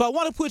But I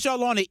want to put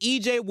y'all on the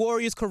EJ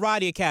Warriors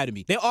Karate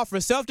Academy. They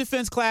offer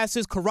self-defense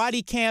classes,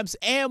 karate camps,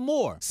 and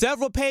more.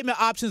 Several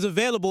payment options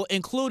available,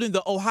 including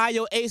the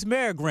Ohio Ace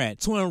Merit Grant.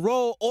 To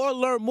enroll or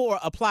learn more,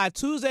 apply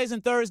Tuesdays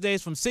and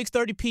Thursdays from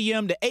 6:30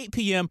 p.m. to 8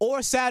 p.m.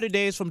 or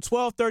Saturdays from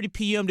 12:30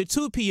 p.m. to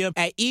 2 p.m.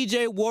 at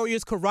EJ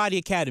Warriors Karate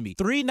Academy,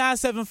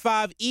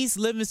 3975 East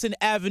Livingston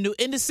Avenue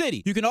in the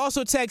city. You can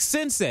also text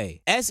Sensei,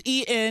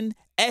 SENSEI-EJ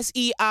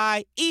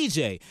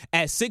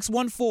at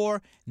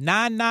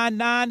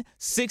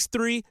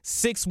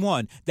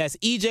 614-999-6361. That's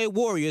EJ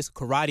Warriors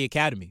Karate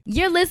Academy.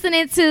 You're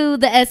listening to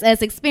the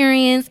SS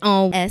Experience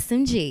on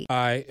SMG. All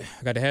right,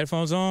 I got the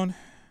headphones on.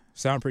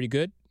 Sound pretty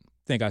good.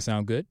 Think I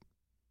sound good.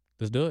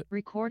 Let's do it.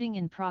 Recording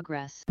in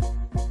progress.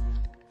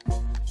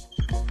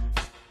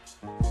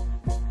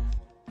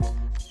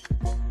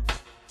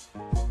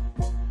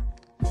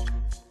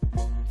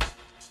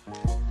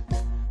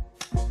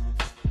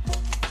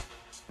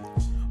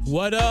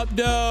 What up,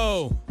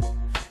 though?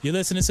 You're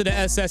listening to the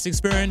SS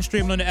Experience,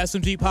 streaming on the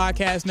SMG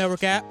Podcast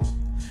Network app.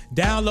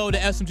 Download the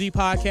SMG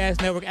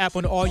Podcast Network app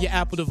on all your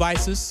Apple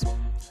devices.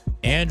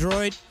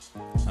 Android,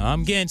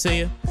 I'm getting to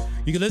you.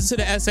 You can listen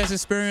to the SS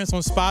Experience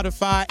on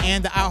Spotify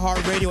and the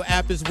iHeartRadio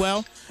app as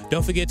well.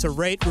 Don't forget to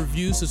rate,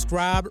 review,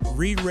 subscribe,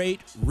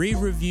 re-rate,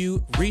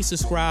 re-review,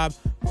 resubscribe,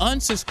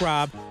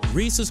 unsubscribe,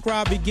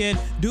 resubscribe again.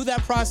 Do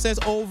that process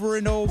over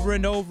and over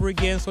and over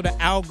again so the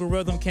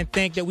algorithm can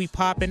think that we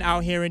popping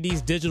out here in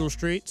these digital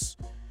streets.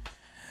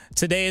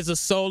 Today is a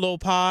solo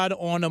pod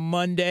on a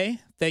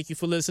Monday. Thank you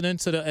for listening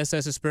to the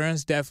SS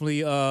Experience.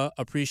 Definitely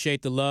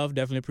appreciate the love.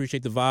 Definitely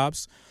appreciate the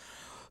vibes.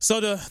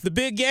 So the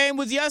big game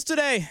was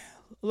yesterday.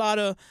 A lot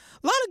of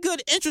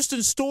good, interesting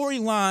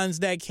storylines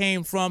that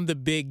came from the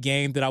big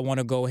game that I want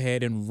to go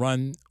ahead and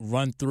run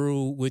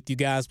through with you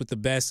guys with the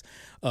best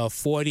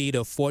 40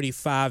 to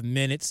 45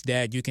 minutes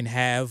that you can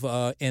have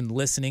in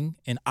listening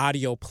and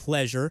audio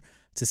pleasure,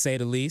 to say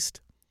the least.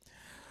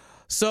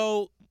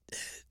 So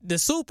the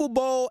Super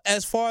Bowl,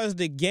 as far as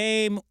the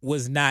game,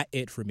 was not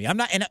it for me. I'm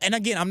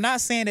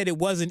not saying that it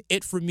wasn't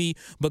it for me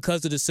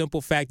because of the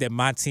simple fact that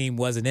my team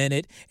wasn't in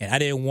it and I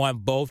didn't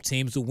want both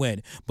teams to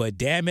win. But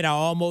damn it, I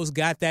almost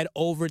got that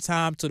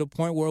overtime to the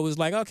point where it was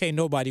like, okay,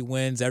 nobody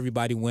wins,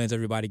 everybody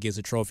gets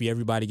a trophy,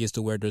 everybody gets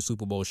to wear their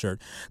Super Bowl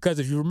shirt. Because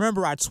if you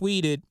remember, I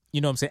tweeted,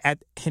 you know what I'm saying,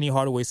 at Henny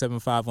Hardaway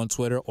 75 on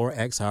Twitter or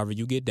X, however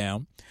you get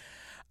down.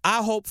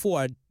 I hope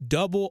for a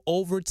double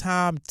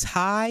overtime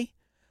tie.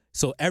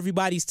 So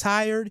everybody's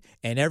tired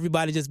and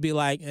everybody just be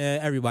like,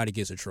 everybody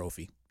gets a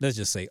trophy. Let's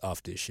just say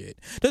off this shit.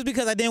 Just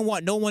because I didn't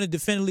want no one to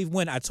definitively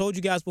win. I told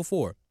you guys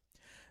before.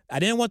 I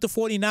didn't want the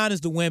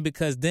 49ers to win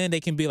because then they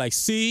can be like,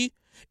 see,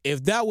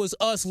 if that was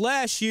us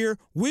last year,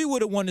 we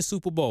would have won the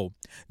Super Bowl.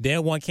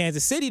 Then want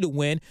Kansas City to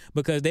win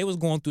because they was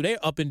going through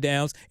their up and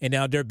downs, and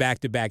now they're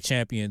back-to-back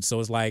champions. So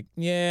it's like,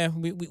 yeah,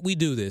 we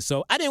do this.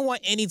 So I didn't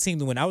want any team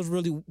to win. I was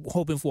really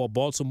hoping for a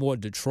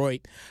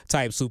Baltimore-Detroit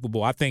type Super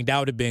Bowl. I think that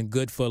would have been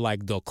good for,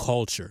 like, the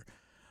culture.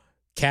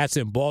 Cats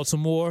in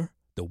Baltimore,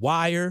 The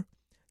Wire,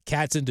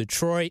 Cats in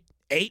Detroit,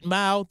 8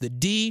 Mile, The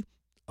D.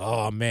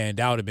 Oh, man,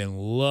 that would have been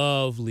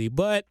lovely.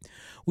 But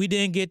we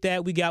didn't get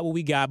that. We got what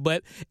we got.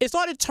 But it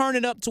started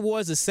turning up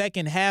towards the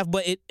second half,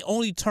 but it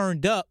only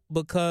turned up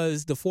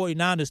because the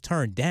 49ers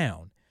turned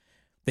down.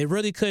 They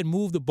really couldn't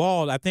move the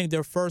ball. I think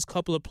their first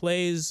couple of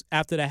plays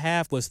after the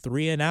half was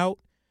 3 and out.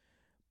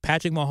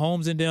 Patrick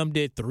Mahomes and them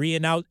did 3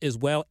 and out as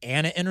well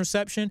and an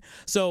interception.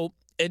 So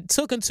it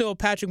took until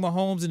Patrick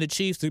Mahomes and the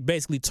Chiefs to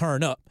basically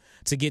turn up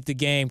to get the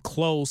game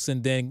close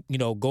and then,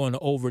 going to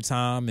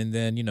overtime and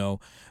then,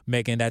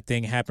 making that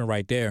thing happen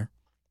right there.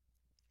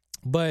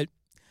 But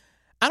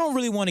I don't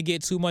really want to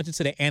get too much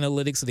into the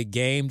analytics of the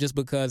game just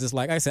because it's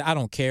like I said, I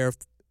don't care.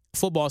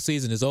 Football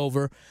season is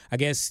over. I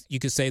guess you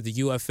could say the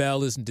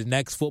UFL is the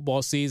next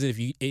football season.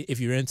 If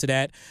you're into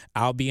that,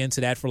 I'll be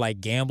into that for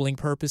like gambling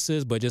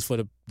purposes, but just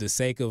for the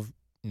sake of,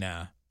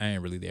 I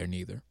ain't really there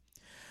neither.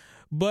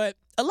 But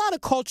a lot of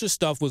culture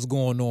stuff was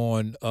going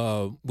on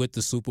with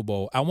the Super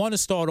Bowl. I want to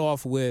start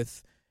off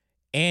with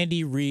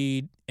Andy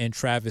Reid and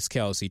Travis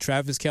Kelce.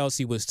 Travis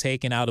Kelce was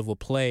taken out of a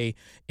play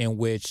in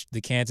which the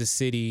Kansas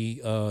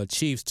City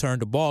Chiefs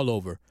turned the ball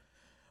over.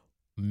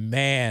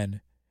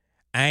 Man,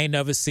 I ain't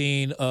never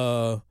seen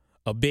a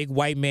big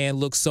white man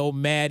look so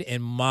mad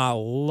in my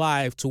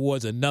life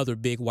towards another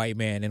big white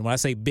man. And when I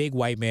say big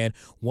white man,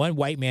 one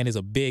white man is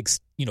a big,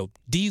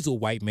 diesel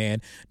white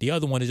man. The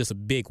other one is just a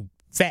big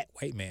fat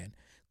white man.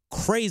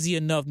 Crazy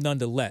enough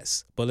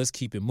nonetheless, but let's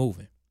keep it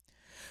moving.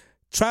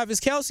 Travis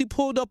Kelce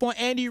pulled up on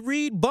Andy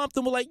Reid, bumped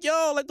him, was like,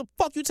 yo, like the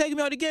fuck you taking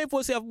me out of the game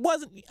for?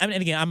 And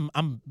again,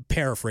 I'm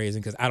paraphrasing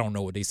because I don't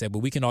know what they said, but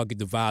we can all get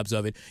the vibes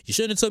of it. You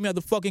shouldn't have took me out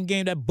of the fucking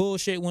game. That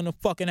bullshit wouldn't have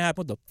fucking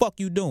happened. What the fuck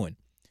you doing?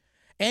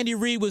 Andy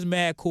Reid was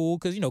mad cool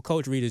because,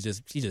 Coach Reid is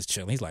just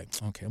chilling. He's like,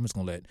 okay, I'm just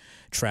going to let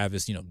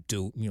Travis,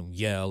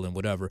 yell and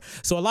whatever.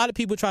 So a lot of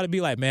people try to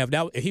be like, man,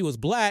 if he was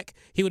black,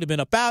 he would have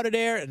been up out of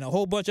there and a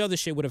whole bunch of other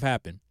shit would have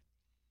happened.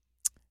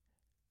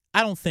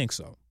 I don't think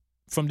so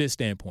from this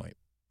standpoint.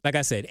 Like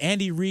I said,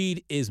 Andy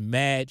Reid is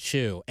mad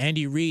chill.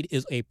 Andy Reid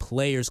is a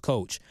player's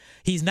coach.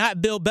 He's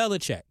not Bill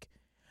Belichick.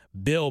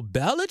 Bill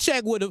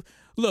Belichick would have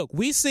look.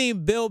 We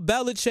seen Bill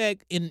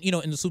Belichick in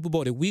the Super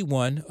Bowl that we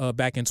won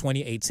back in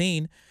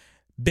 2018,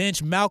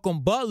 bench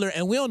Malcolm Butler,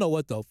 and we don't know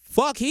what the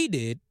fuck he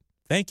did.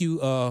 Thank you,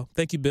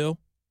 Bill.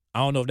 I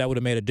don't know if that would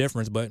have made a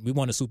difference, but we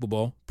won the Super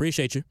Bowl.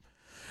 Appreciate you.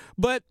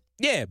 But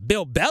yeah,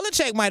 Bill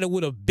Belichick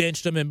would have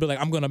benched him and be like,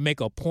 I'm gonna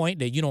make a point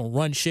that you don't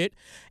run shit.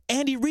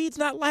 Andy Reid's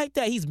not like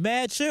that. He's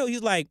mad chill.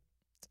 He's like,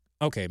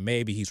 okay,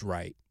 maybe he's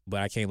right,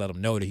 but I can't let him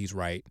know that he's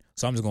right.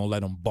 So I'm just gonna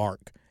let him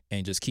bark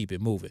and just keep it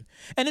moving.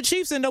 And the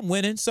Chiefs end up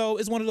winning, so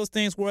it's one of those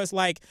things where it's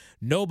like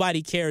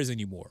nobody cares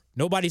anymore.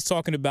 Nobody's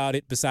talking about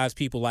it besides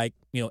people like,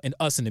 and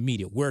us in the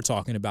media. We're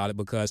talking about it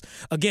because,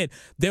 again,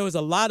 there was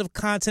a lot of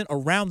content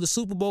around the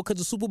Super Bowl because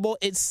the Super Bowl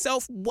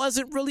itself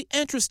wasn't really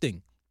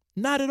interesting.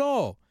 Not at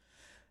all.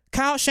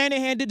 Kyle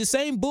Shanahan did the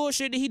same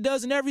bullshit that he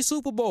does in every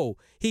Super Bowl.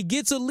 He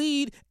gets a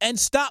lead and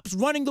stops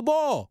running the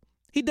ball.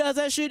 He does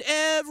that shit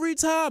every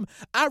time.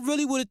 I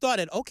really would have thought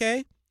that,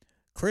 okay,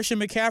 Christian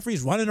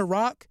McCaffrey's running a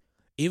rock.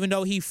 Even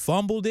though he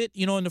fumbled it,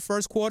 in the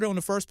first quarter on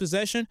the first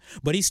possession,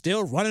 but he's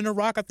still running the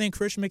rock. I think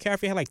Christian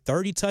McCaffrey had like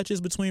 30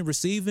 touches between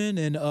receiving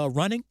and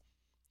running.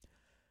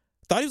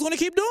 Thought he was going to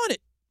keep doing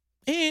it.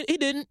 He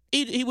didn't.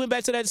 He went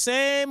back to that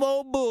same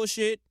old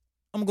bullshit.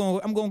 I'm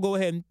going to go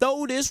ahead and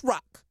throw this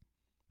rock.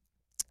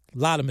 A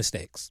lot of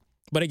mistakes.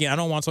 But again, I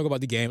don't want to talk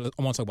about the game.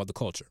 I want to talk about the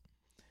culture.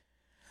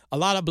 A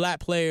lot of black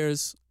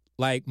players,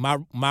 like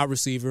my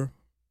receiver,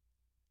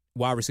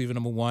 wide receiver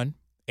number 1,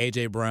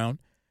 A.J. Brown.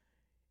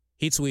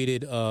 He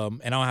tweeted,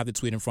 and I don't have the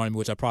tweet in front of me,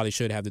 which I probably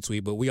should have the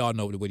tweet, but we all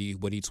know what he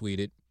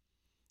tweeted.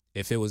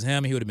 If it was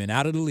him, he would have been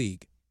out of the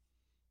league.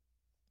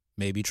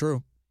 Maybe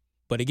true.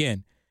 But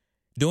again,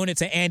 doing it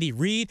to Andy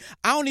Reid,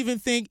 I don't even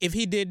think if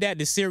he did that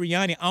to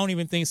Sirianni, I don't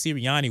even think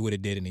Sirianni would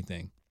have did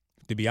anything,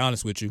 to be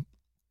honest with you.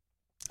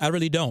 I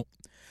really don't.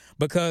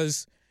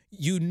 Because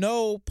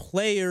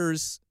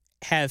players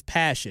have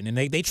passion, and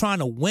they trying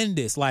to win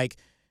this. Like,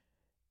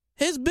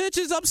 his bitch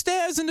is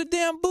upstairs in the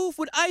damn booth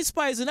with Ice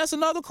Spice, and that's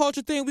another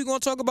culture thing we're gonna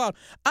talk about.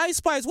 Ice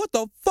Spice, what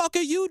the fuck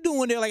are you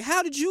doing there? Like,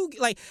 how did you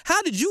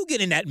get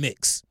in that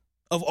mix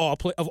of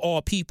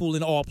all people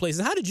in all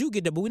places? How did you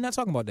get there? But we're not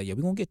talking about that yet.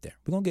 We're gonna get there.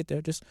 We're gonna get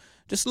there. Just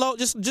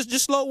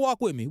slow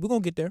walk with me. We're gonna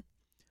get there.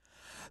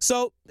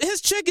 So his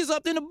chick is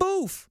up in the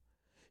booth.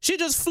 She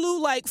just flew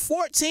like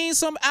 14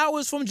 some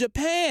hours from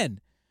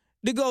Japan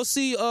to go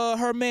see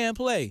her man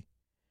play,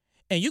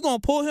 and you gonna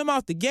pull him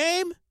out the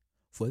game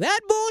for that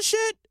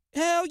bullshit?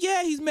 Hell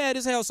yeah, he's mad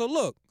as hell. So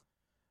look,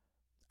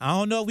 I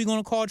don't know if we're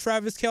going to call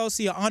Travis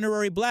Kelce an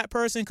honorary black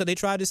person because they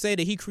tried to say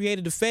that he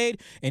created the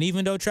fade. And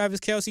even though Travis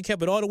Kelce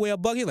kept it all the way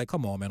up, he's like,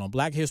 come on, man, on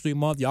Black History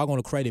Month, y'all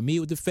going to credit me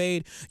with the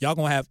fade. Y'all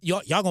going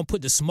to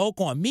put the smoke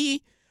on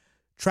me.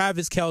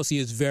 Travis Kelce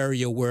is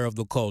very aware of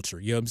the culture.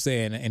 You know what I'm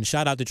saying? And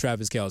shout out to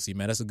Travis Kelce,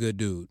 man. That's a good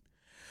dude.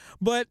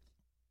 But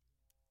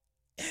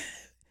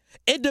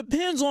it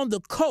depends on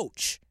the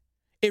coach.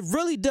 It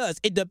really does.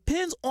 It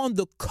depends on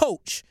the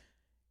coach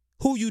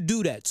who you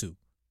do that to.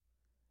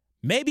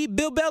 Maybe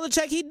Bill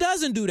Belichick, he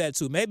doesn't do that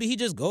to. Maybe he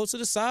just goes to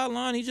the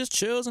sideline, he just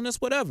chills, and that's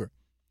whatever.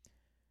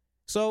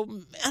 So,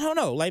 I don't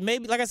know. Like,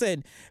 maybe, like I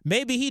said,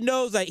 maybe he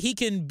knows that he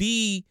can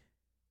be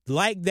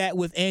like that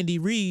with Andy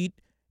Reid,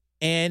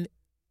 and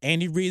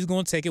Andy Reid's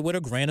going to take it with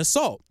a grain of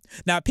salt.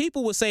 Now,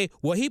 people would say,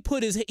 well, he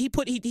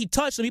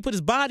touched him, he put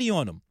his body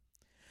on him.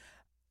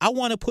 I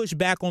want to push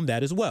back on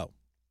that as well.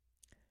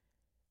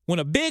 When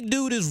a big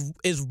dude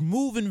is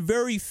moving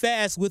very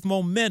fast with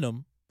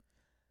momentum,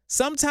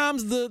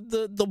 sometimes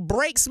the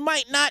brakes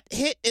might not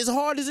hit as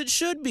hard as it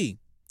should be.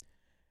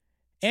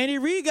 Andy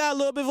Reid got a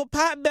little bit of a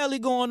pot belly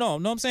going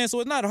on. Know what I'm saying? So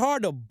it's not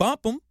hard to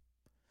bump him,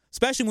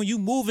 especially when you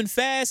moving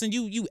fast and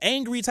you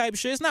angry type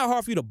shit. It's not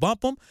hard for you to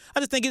bump him. I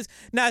just think it's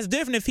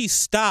different if he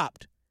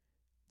stopped,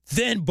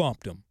 then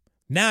bumped him.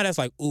 Now that's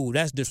like, ooh,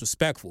 that's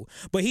disrespectful.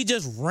 But he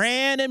just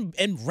ran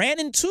and ran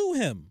into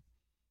him.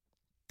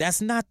 That's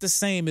not the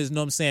same as,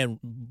 know what I'm saying,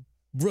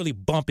 really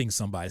bumping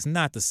somebody. It's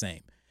not the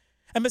same.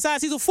 And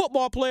besides, he's a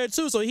football player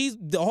too, so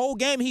the whole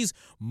game he's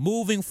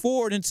moving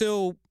forward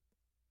until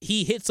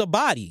he hits a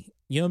body.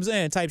 You know what I'm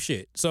saying? Type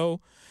shit.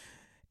 So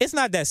it's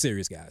not that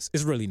serious, guys.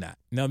 It's really not.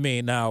 You know what I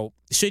mean? Now,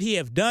 should he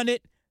have done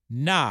it?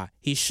 Nah,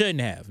 he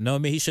shouldn't have. You know what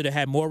I mean? He should have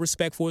had more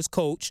respect for his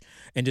coach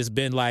and just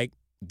been like,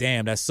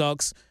 damn, that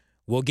sucks.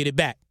 We'll get it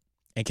back.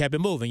 And kept it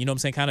moving. You know what I'm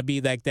saying? Kind of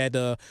be like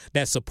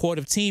that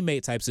supportive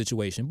teammate type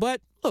situation.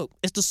 But look,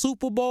 it's the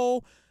Super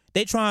Bowl.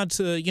 They trying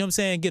to, you know what I'm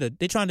saying,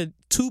 they trying to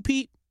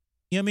two-peat.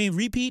 You know what I mean?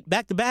 Repeat,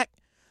 back to back.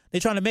 They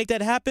trying to make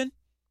that happen.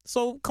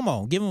 So come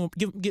on,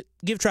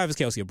 give Travis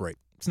Kelce a break.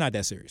 It's not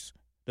that serious.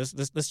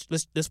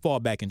 Let's fall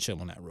back and chill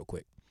on that real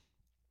quick.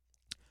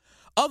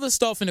 Other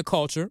stuff in the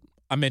culture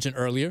I mentioned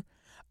earlier,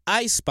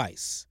 Ice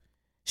Spice.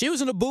 She was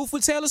in the booth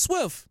with Taylor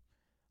Swift,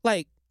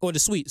 with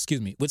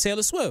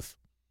Taylor Swift.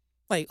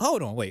 Like,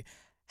 hold on, wait.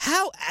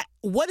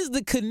 What is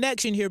the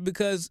connection here?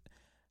 Because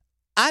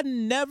I've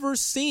never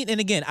seen,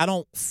 and again, I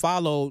don't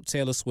follow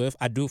Taylor Swift.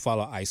 I do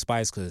follow Ice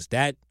Spice because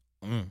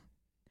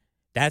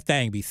That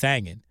thing be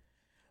thangin'.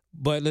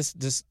 But let's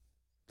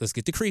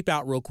get the creep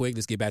out real quick.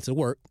 Let's get back to the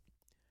work.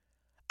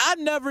 I've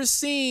never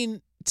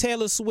seen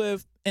Taylor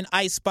Swift and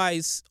Ice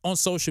Spice on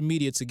social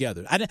media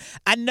together.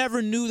 I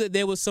never knew that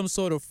there was some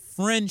sort of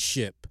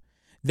friendship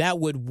that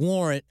would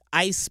warrant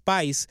Ice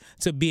Spice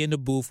to be in the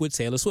booth with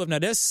Taylor Swift. Now,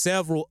 there's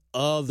several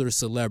other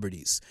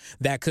celebrities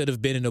that could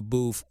have been in the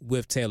booth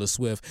with Taylor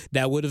Swift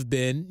that would have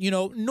been,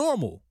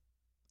 normal.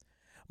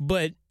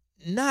 But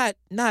not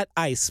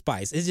Ice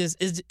Spice.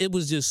 It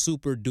was just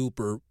super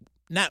duper,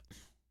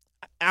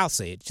 I'll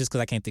say it just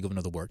because I can't think of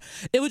another word.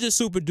 It was just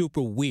super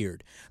duper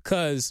weird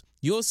because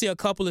you'll see a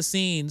couple of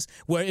scenes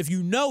where if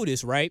you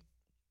notice, right,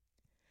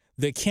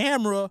 the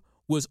camera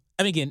was,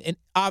 again, and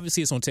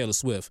obviously it's on Taylor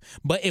Swift,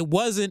 but it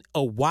wasn't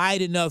a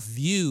wide enough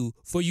view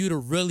for you to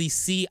really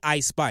see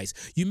Ice Spice.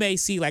 You may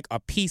see like a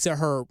piece of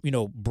her,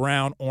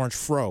 brown orange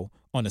fro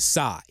on the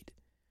side.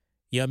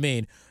 You know what I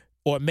mean?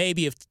 Or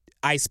maybe if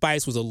Ice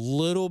Spice was a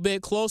little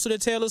bit closer to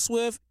Taylor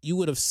Swift, you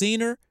would have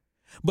seen her.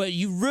 But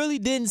you really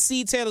didn't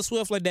see Taylor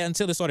Swift like that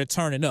until it started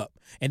turning up.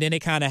 And then they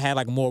kind of had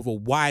like more of a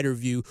wider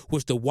view,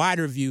 which the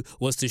wider view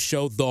was to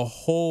show the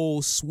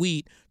whole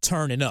suite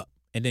turning up.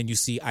 And then you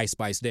see Ice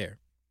Spice there.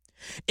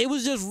 It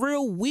was just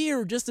real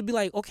weird just to be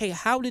like, okay,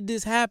 how did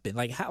this happen?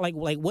 Like,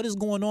 what is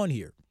going on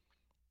here?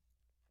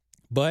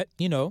 But,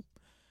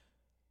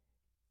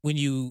 when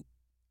you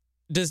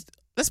just,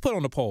 let's put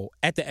on the poll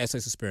at the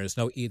SS Experience,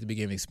 no E at the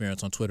beginning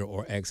experience on Twitter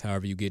or X,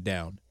 however you get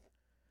down.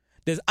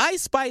 Does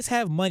Ice Spice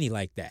have money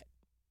like that?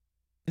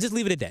 Just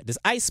leave it at that. Does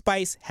Ice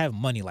Spice have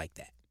money like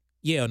that?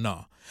 Yeah or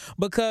no?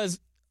 Because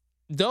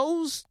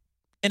those,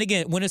 and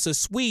again, when it's a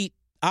suite,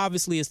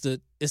 obviously it's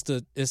the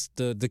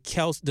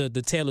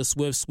Taylor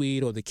Swift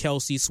suite or the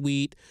Kelsey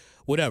suite,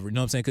 whatever. You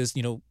know what I'm saying? Because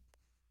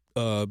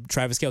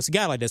Travis Kelce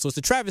got like that, so it's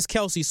the Travis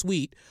Kelce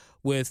suite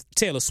with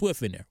Taylor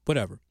Swift in there,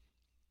 whatever.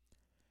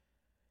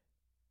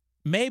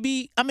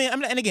 Maybe and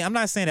again, I'm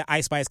not saying that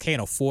Ice Spice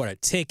can't afford a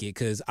ticket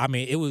because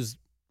it was.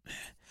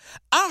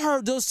 I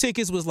heard those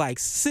tickets was like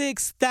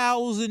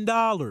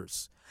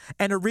 $6,000.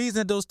 And the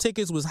reason those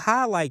tickets was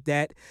high like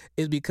that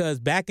is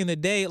because back in the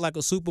day, like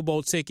a Super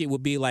Bowl ticket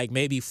would be like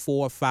maybe $400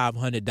 or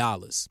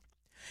 $500.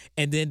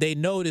 And then they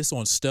noticed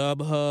on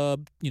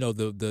StubHub,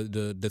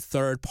 the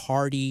third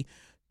party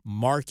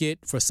market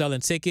for selling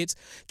tickets,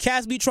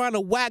 cats be trying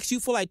to wax you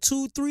for like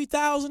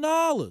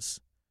 $2,000-$3,000.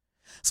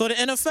 So the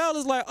NFL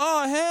is like,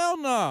 oh hell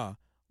no,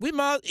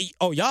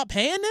 y'all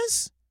paying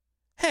this?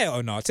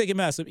 Hell no,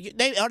 Ticketmaster.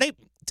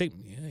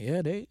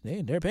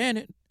 They're paying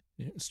it.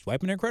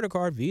 Swiping their credit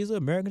card, Visa,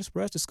 American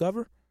Express,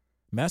 Discover,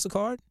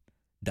 MasterCard,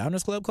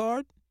 Diners Club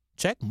card,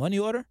 check, money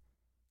order,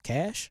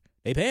 cash.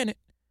 They paying it.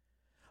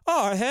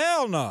 Oh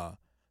hell no.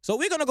 So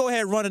we're gonna go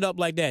ahead and run it up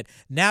like that.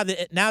 Now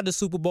the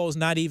Super Bowl is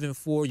not even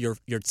for your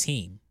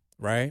team,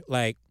 right?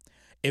 Like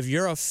if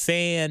you're a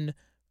fan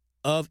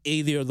of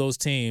either of those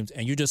teams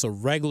and you're just a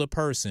regular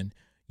person,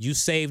 you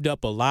saved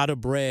up a lot of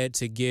bread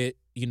to get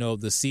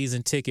the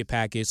season ticket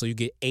package, so you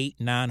get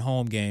 8-9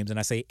 home games. And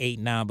I say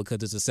 8-9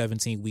 because it's a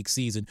 17-week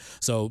season.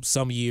 So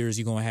some years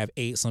you're going to have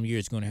 8, some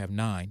years you're going to have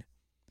 9.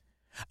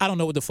 I don't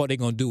know what the fuck they're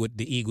going to do with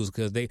the Eagles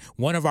because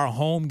one of our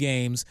home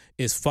games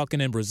is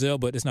fucking in Brazil,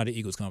 but it's not an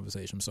Eagles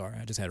conversation. I'm sorry.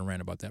 I just had a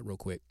rant about that real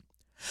quick.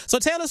 So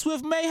Taylor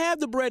Swift may have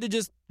the bread to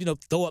just,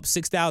 throw up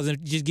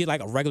 $6,000, just get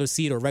like a regular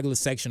seat or a regular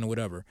section or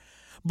whatever.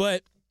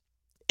 But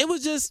it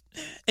was just,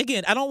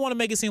 again, I don't want to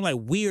make it seem like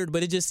weird,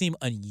 but it just seemed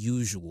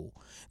unusual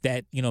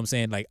that,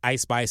 like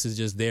Ice Spice is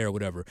just there or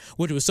whatever,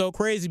 which was so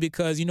crazy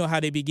because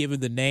how they be giving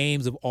the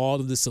names of all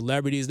of the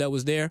celebrities that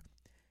was there?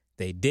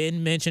 They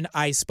didn't mention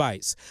Ice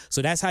Spice.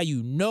 So that's how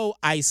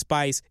Ice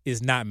Spice is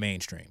not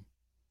mainstream.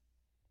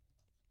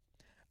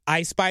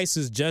 Ice Spice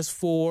is just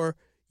for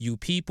you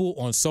people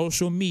on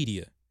social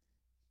media.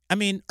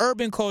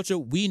 Urban culture,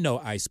 we know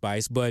Ice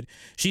Spice, but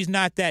she's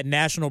not that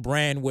national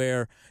brand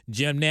where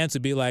Jim Nantz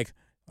would be like,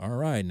 all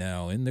right,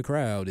 now in the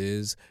crowd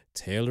is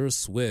Taylor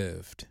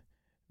Swift,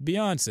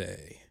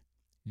 Beyonce,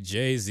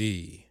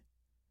 Jay-Z,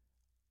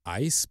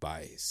 Ice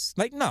Spice.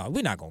 Like, no,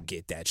 we're not going to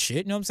get that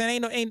shit. You know what I'm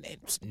saying?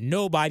 Ain't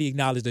nobody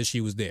acknowledged that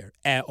she was there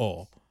at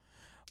all.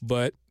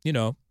 But,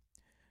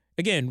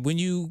 again, when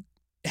you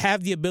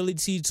have the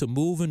ability to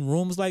move in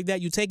rooms like that,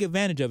 you take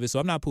advantage of it.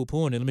 So I'm not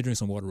poo-pooing it. Let me drink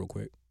some water real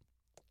quick.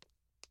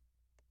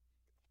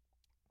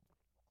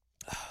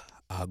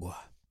 Agua.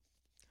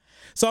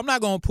 So I'm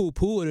not going to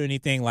poo-poo it or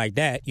anything like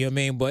that, you know what I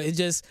mean? But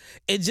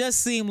it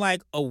just seemed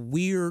like a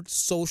weird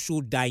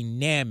social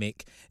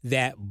dynamic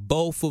that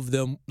both of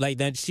them, like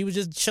that she was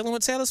just chilling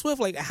with Taylor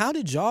Swift. Like, how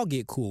did y'all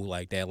get cool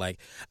like that? Like,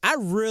 I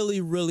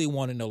really, really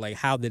want to know, like,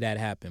 how did that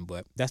happen?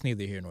 But that's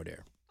neither here nor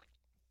there.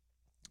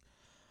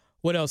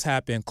 What else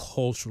happened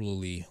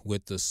culturally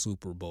with the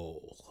Super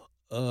Bowl?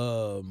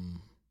 The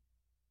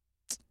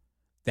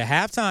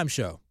halftime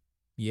show.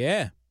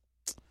 Yeah.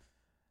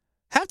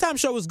 Halftime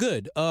show was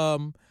good.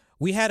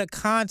 We had a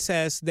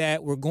contest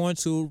that we're going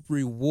to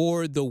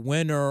reward the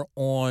winner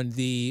on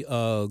the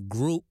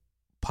group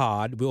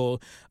pod. We'll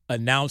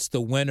announce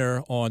the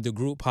winner on the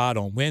group pod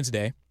on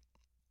Wednesday.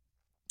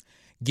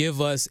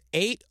 give us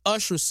 8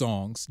 Usher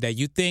songs that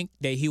you think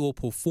that he will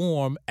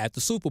perform at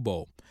the Super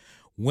Bowl.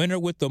 Winner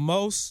with the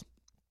most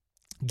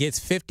gets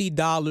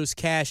 $50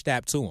 cashed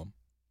app to him.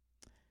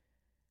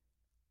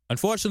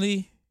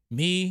 Unfortunately,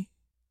 me,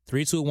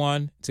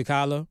 321,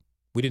 Tekala,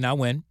 we did not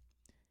win.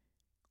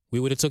 We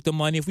would have took the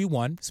money if we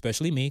won,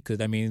 especially me, because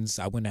that means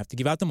I wouldn't have to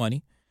give out the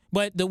money.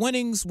 But the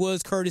winnings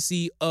was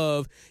courtesy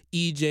of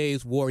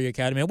EJ's Warrior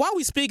Academy. And while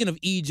we speaking of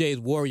EJ's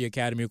Warrior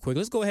Academy real quick,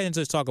 let's go ahead and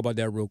just talk about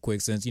that real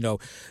quick since,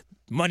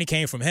 money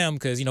came from him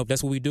because,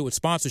 that's what we do with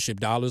sponsorship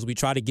dollars. We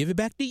try to give it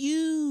back to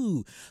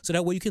you so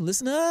that way you can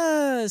listen to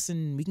us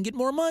and we can get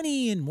more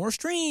money and more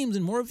streams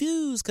and more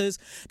views because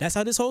that's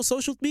how this whole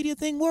social media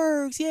thing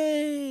works.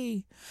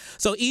 Yay.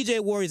 So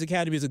EJ Warriors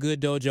Academy is a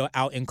good dojo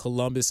out in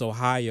Columbus,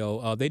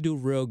 Ohio. They do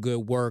real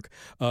good work,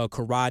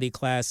 karate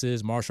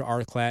classes, martial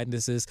arts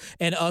classes.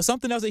 And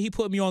something else that he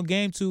put me on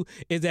game to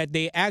is that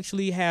they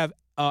actually have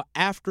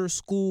after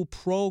school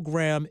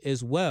program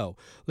as well.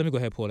 Let me go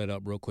ahead and pull that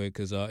up real quick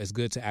because it's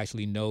good to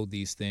actually know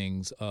these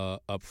things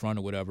up front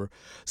or whatever.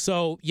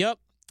 So, yep.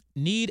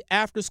 Need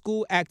after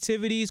school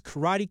activities,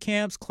 karate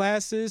camps,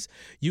 classes.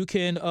 You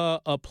can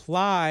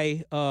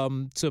apply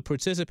to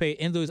participate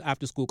in those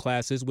after school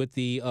classes with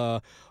the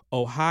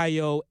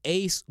Ohio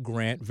ACE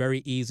grant.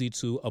 Very easy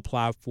to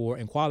apply for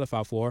and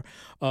qualify for.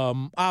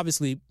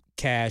 Obviously,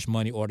 cash,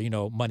 money order,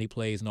 money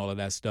plays and all of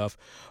that stuff.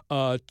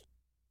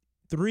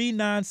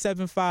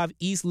 3975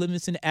 East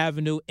Livingston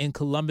Avenue in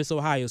Columbus,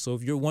 Ohio. So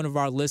if you're one of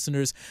our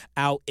listeners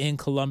out in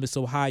Columbus,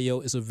 Ohio,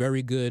 it's a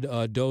very good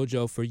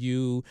dojo for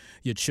you,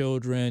 your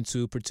children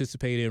to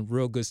participate in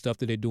real good stuff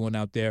that they're doing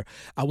out there.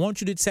 I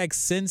want you to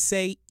text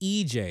Sensei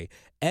EJ,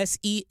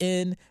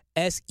 SENSEIEJ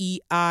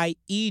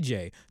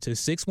to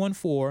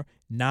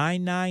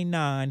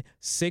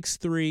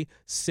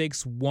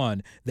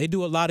 614-999-6361. They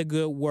do a lot of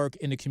good work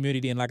in the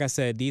community. And like I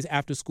said, these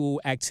after school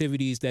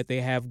activities that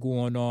they have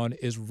going on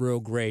is real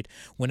great.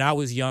 When I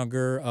was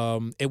younger,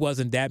 it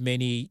wasn't that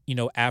many,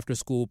 after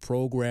school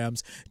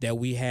programs that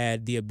we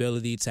had the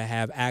ability to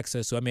have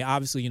access to. I mean,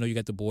 obviously, you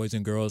got the Boys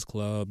and Girls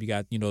Club, you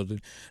got,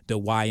 the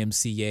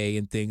YMCA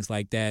and things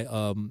like that.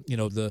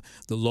 The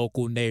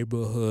local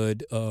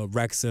neighborhood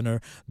rec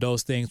center,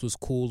 those things was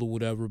cool or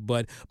whatever.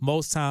 But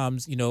most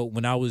times,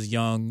 when I was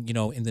young,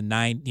 in the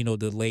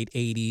the late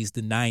 80s,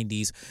 the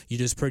 90s, you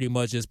just pretty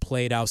much just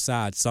played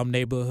outside. Some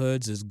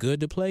neighborhoods is good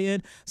to play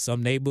in,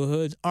 some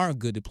neighborhoods aren't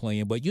good to play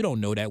in, but you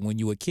don't know that when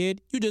you a kid,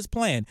 you just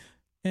playing.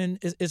 And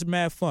it's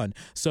mad fun.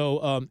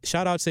 So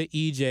shout out to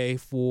EJ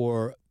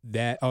for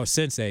that, or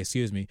Sensei,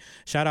 excuse me.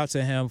 Shout out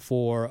to him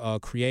for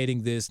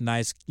creating this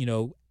nice,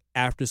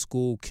 after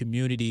school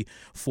community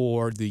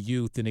for the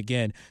youth. And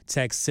again,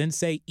 text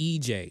Sensei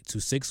EJ to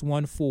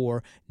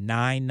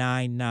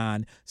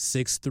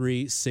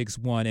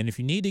 614-999-6361. And if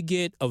you need to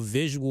get a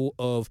visual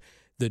of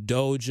the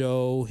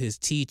dojo, his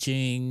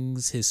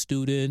teachings, his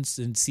students,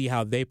 and see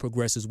how they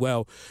progress as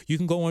well, you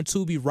can go on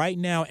Tubi right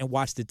now and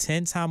watch the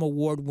 10-time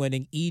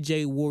award-winning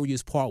EJ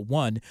Warriors Part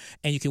 1,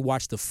 and you can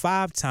watch the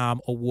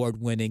 5-time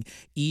award-winning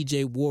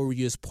EJ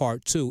Warriors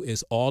Part 2.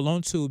 It's all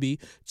on Tubi.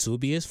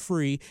 Tubi is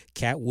free.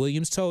 Cat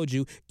Williams told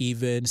you,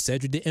 even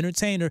Cedric the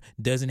Entertainer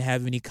doesn't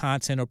have any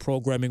content or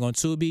programming on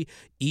Tubi.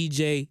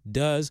 EJ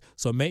does,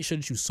 so make sure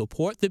that you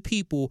support the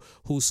people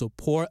who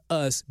support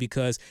us,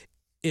 because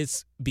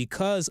it's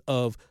because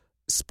of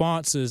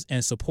sponsors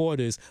and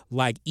supporters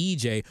like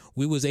EJ,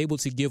 we was able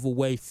to give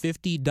away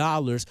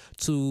 $50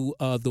 to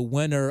the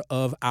winner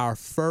of our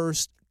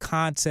first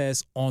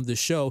contest on the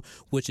show,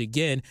 which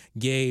again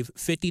gave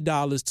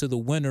 $50 to the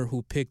winner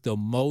who picked the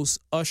most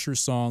Usher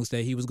songs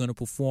that he was going to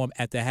perform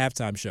at the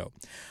halftime show.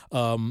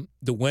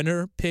 The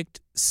winner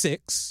picked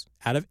 6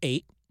 out of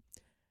 8.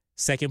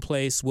 Second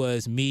place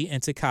was me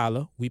and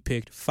Tekala. We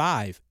picked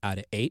 5 out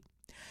of 8.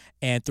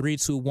 And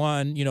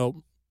 321,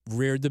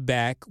 reared the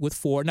back with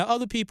 4. Now,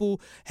 other people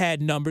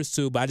had numbers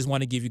too, but I just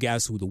want to give you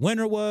guys who the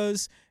winner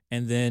was,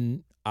 and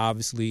then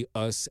obviously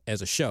us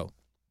as a show.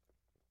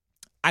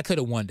 I could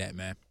have won that,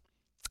 man.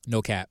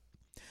 No cap.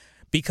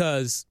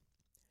 Because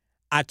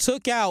I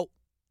took out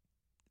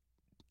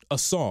a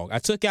song. I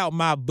took out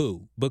My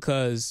Boo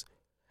because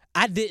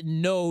I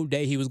didn't know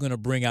that he was going to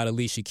bring out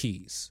Alicia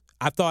Keys.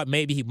 I thought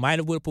maybe he might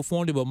have would have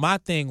performed it, but my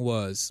thing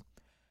was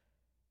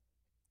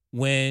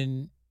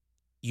when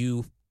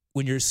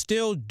you're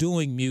still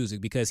doing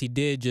music, because he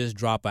did just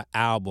drop an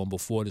album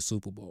before the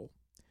Super Bowl,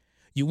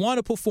 you want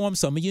to perform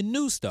some of your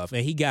new stuff.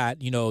 And he got,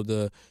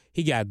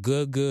 he got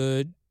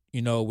Good,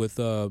 with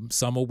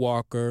Summer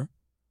Walker.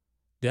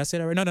 Did I say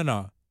that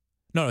right?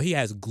 No, he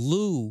has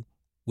Glue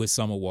with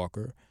Summer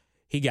Walker.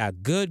 He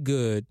got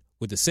Good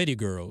with the City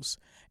Girls.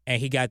 And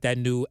he got that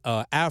new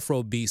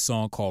Afrobeat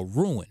song called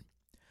Ruin.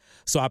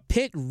 So I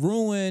picked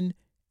Ruin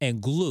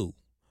and Glue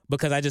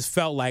because I just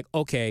felt like,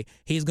 okay,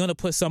 he's going to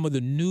put some of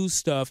the new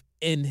stuff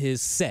in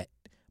his set,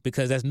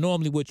 because that's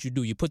normally what you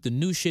do. You put the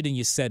new shit in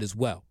your set as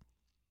well.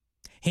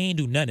 He ain't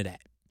do none of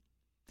that.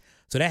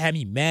 So that had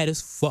me mad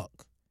as fuck,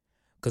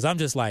 because I'm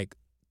just like,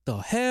 the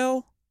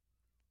hell?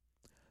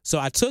 So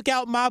I took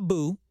out My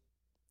Boo,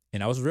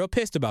 and I was real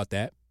pissed about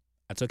that.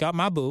 I took out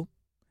My Boo,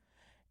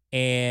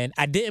 And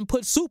I didn't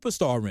put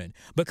Superstar in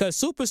because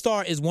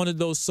Superstar is one of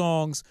those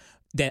songs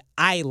that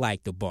I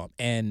like to bump.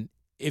 And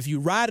if you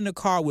ride in a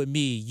car with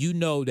me, you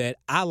know that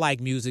I like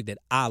music that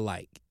I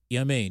like. You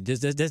know what I mean?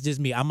 That's just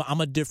me.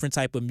 I'm a different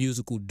type of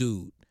musical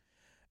dude.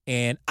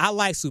 And I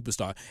like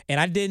Superstar. And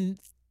I didn't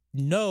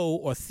know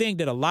or think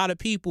that a lot of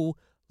people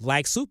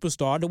like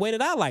Superstar the way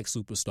that I like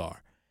Superstar.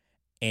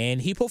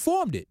 And he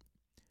performed it.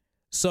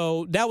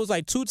 So that was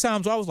like 2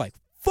 times where I was like,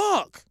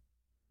 fuck.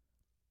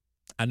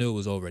 I knew it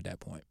was over at that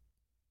point.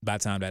 By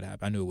the time that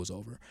happened, I knew it was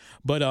over.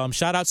 But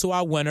shout out to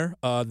our winner.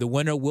 The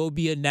winner will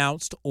be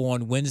announced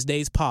on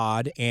Wednesday's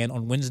pod. And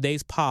on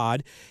Wednesday's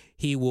pod,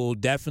 he will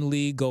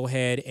definitely go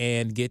ahead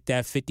and get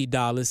that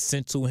 $50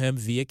 sent to him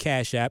via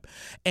Cash App.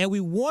 And we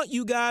want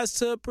you guys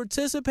to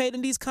participate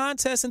in these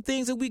contests and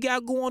things that we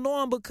got going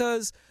on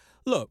because,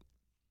 look,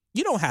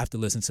 you don't have to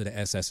listen to the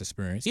SS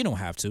Experience. You don't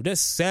have to. There's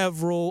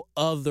several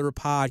other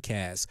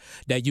podcasts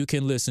that you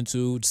can listen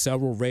to,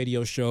 several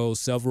radio shows,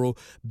 several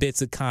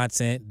bits of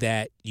content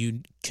that you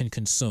can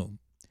consume.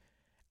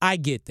 I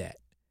get that.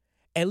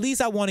 At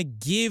least I want to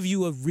give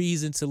you a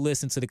reason to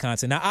listen to the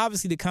content. Now,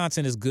 obviously, the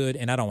content is good,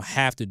 and I don't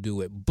have to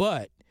do it,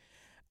 but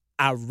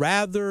I'd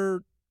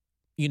rather,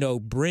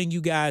 bring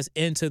you guys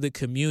into the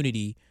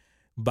community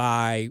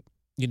by,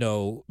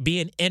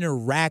 being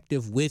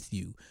interactive with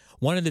you.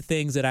 One of the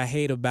things that I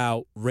hate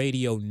about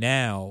radio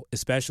now,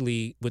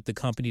 especially with the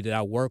company that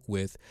I work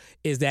with,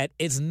 is that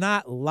it's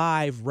not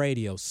live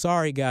radio.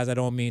 Sorry, guys, I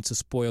don't mean to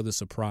spoil the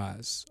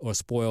surprise or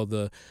spoil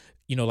the,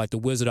 like the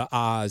Wizard of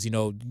Oz,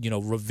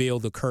 reveal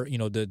the curtain,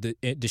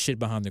 the shit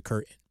behind the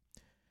curtain.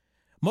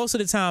 Most of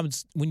the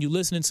times when you're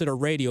listening to the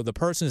radio, the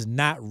person is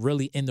not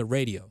really in the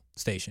radio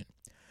station.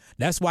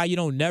 That's why you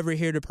don't never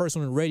hear the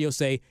person on the radio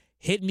say,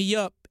 hit me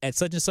up at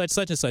such and such,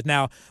 such and such.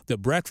 Now, the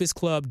Breakfast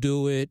Club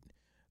do it.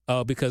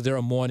 Because they're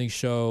a morning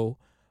show.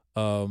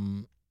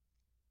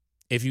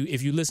 If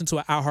you listen to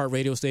an iHeart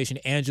radio station,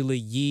 Angela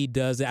Yee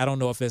does it. I don't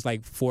know if it's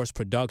like forced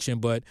production,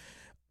 but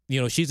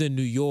she's in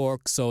New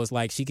York, so it's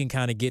like she can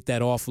kind of get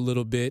that off a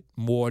little bit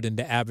more than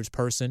the average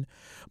person.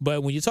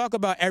 But when you talk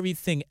about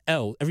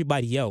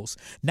everybody else,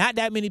 not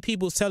that many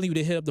people is telling you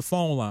to hit up the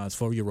phone lines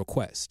for your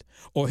request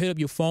or hit up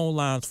your phone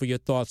lines for your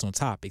thoughts on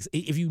topics.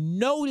 If you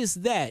notice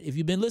that, if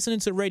you've been listening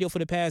to radio for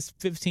the past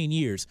 15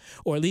 years,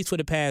 or at least for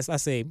the past,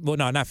 not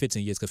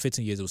 15 years, because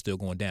 15 years it was still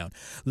going down.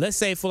 Let's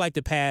say for like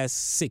the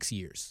past 6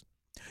 years.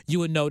 You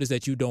would notice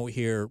that you don't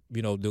hear,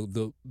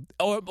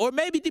 or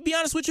maybe, to be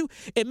honest with you,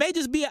 it may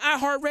just be an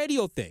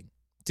iHeartRadio thing,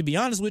 to be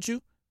honest with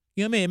you.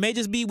 You know what I mean? It may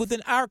just be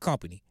within our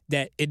company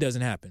that it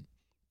doesn't happen.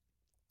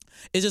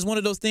 It's just one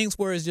of those things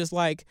where it's just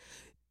like,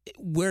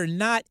 we're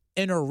not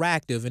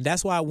interactive, and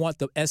that's why I want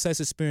the SS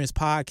Experience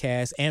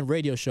podcast and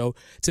radio show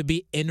to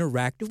be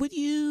interactive with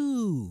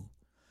you.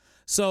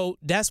 So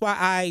that's why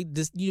I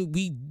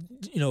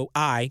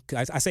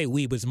say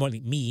we, but it's more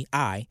like me,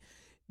 I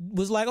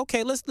was like,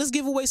 okay, let's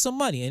give away some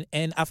money.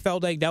 And I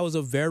felt like that was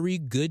a very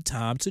good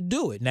time to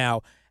do it.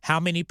 Now, how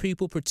many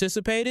people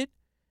participated?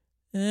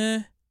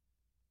 But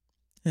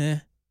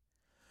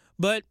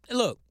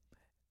look,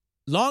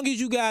 long as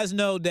you guys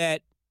know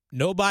that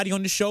nobody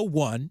on the show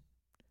won,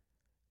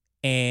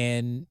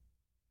 and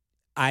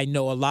I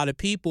know a lot of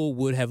people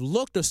would have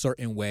looked a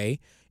certain way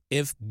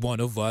if one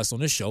of us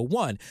on the show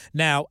won.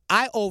 Now,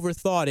 I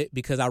overthought it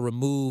because I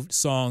removed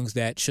songs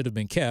that should have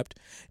been kept.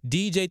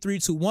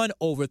 DJ321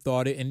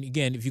 overthought it. And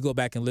again, if you go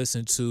back and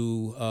listen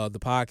to the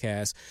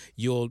podcast,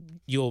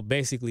 you'll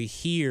basically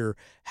hear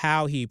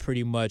how he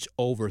pretty much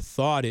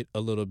overthought it a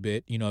little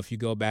bit. If you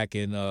go back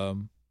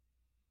and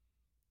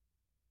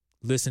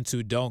listen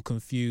to Don't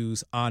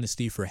Confuse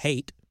Honesty for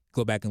Hate,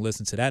 go back and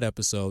listen to that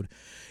episode,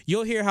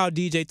 you'll hear how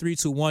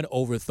DJ321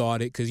 overthought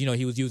it because,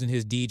 he was using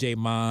his DJ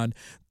mind,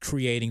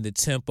 creating the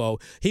tempo.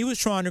 He was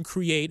trying to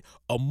create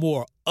a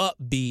more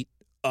upbeat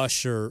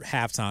Usher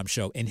halftime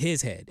show in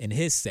his head, in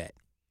his set.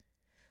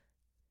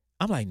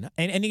 I'm like,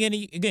 and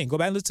again, go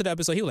back and listen to the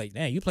episode. He was like,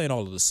 man, you playing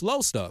all of the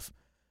slow stuff.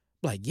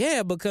 Like,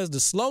 yeah, because the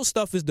slow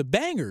stuff is the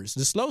bangers.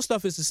 The slow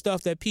stuff is the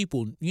stuff that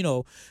people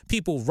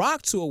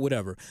rock to or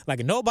whatever.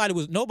 Like,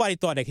 nobody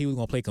thought that he was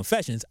going to play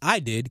Confessions. I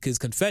did, because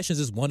Confessions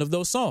is one of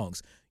those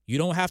songs. You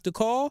Don't Have to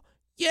Call?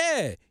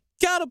 Yeah.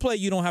 Gotta play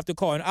You Don't Have to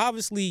Call. And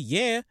obviously,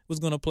 yeah, was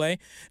going to play.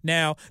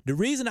 Now, the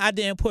reason I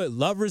didn't put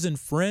Lovers and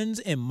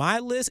Friends in my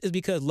list is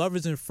because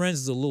Lovers and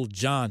Friends is a Lil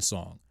Jon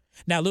song.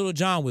 Now, Lil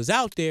Jon was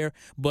out there,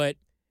 but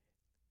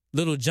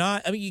Lil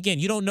Jon, again,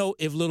 you don't know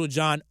if Lil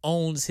Jon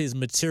owns his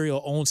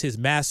material, owns his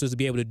masters to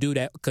be able to do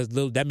that, because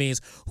that means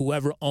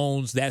whoever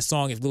owns that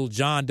song, if Lil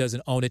Jon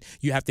doesn't own it,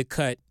 you have to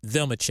cut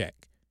them a check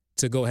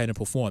to go ahead and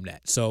perform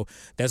that. So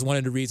that's one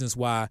of the reasons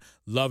why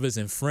Lovers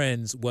and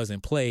Friends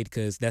wasn't played,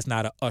 because that's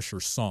not an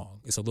Usher song.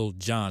 It's a Lil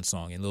Jon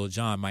song, and Lil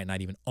Jon might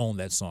not even own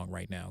that song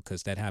right now,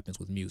 because that happens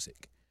with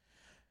music.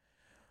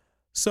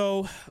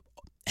 So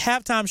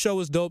halftime show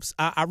was dope.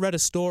 I read a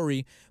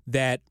story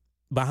that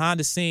behind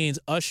the scenes,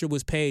 Usher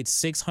was paid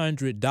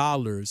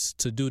 $600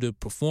 to do the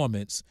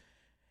performance.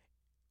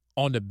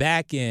 On the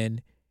back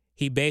end,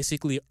 he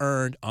basically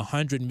earned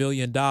 $100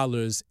 million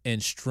in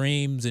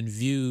streams and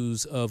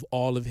views of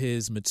all of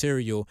his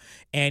material.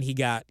 And he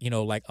got,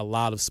 like a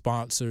lot of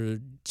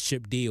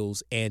sponsorship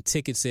deals and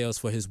ticket sales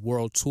for his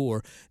world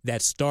tour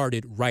that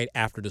started right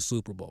after the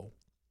Super Bowl.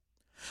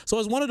 So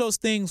it's one of those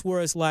things where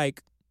it's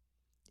like,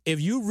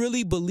 if you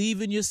really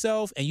believe in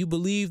yourself and you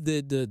believe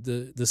that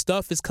the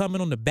stuff is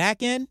coming on the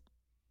back end,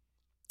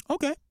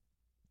 okay,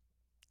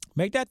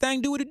 make that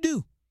thing do what it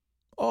do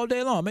all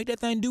day long. Make that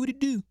thing do what it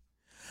do.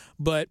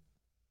 But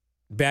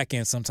back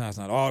end sometimes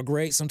not all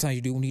great. Sometimes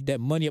you do need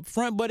that money up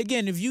front. But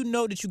again, if you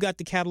know that you got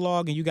the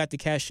catalog and you got the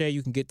cachet,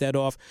 you can get that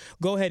off.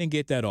 Go ahead and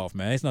get that off,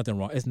 man. It's nothing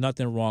wrong. It's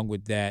nothing wrong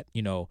with that,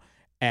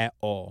 at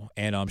all.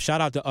 And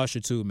shout out to Usher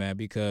too, man,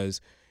 because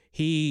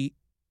he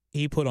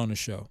put on the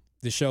show.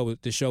 The show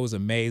was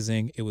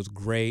amazing. It was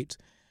great.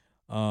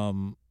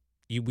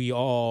 We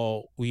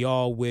all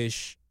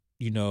wish,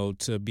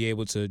 to be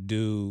able to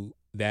do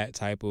that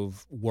type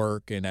of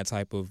work and that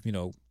type of,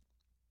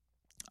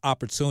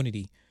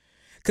 opportunity.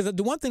 Because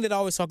the one thing that I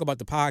always talk about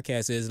the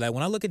podcast is like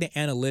when I look at the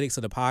analytics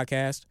of the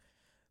podcast,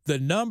 the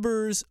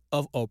numbers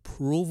of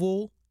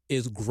approval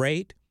is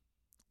great.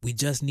 We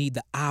just need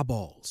the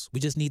eyeballs. We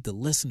just need the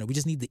listener. We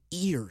just need the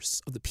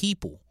ears of the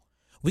people.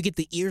 We get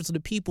the ears of the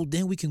people,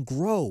 then we can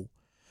grow.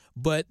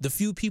 But the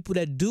few people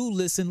that do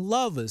listen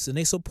love us and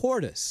they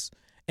support us.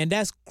 And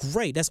that's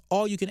great. That's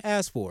all you can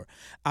ask for.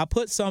 I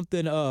put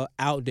something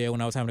out there when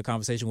I was having a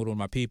conversation with one of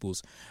my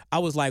peoples. I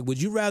was like, would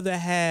you rather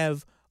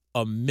have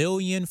 1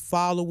 million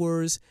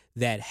followers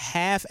that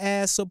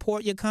half-ass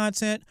support your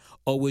content,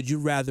 or would you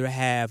rather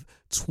have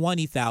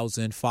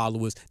 20,000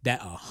 followers that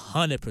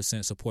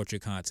 100% support your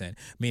content?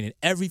 Meaning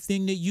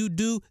everything that you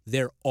do,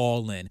 they're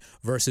all in,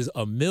 versus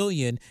 1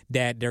 million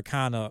that they're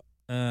kind of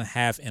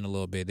half in a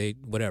little bit. They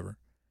whatever.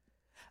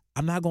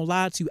 I'm not going to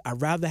lie to you.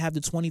 I'd rather have the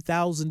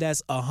 20,000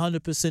 that's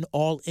 100%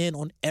 all in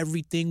on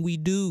everything we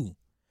do,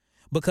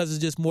 because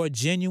it's just more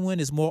genuine,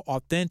 it's more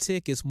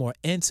authentic, it's more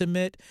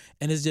intimate,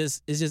 and it's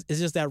just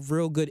that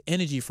real good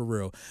energy for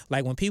real.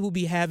 Like when people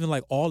be having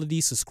like all of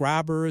these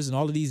subscribers and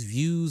all of these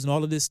views and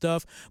all of this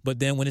stuff, but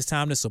then when it's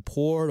time to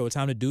support or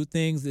time to do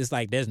things, it's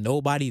like there's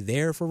nobody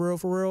there for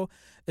real.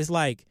 It's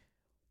like,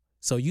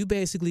 so you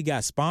basically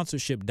got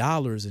sponsorship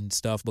dollars and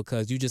stuff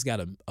because you just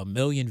got a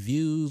million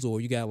views,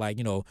 or you got like,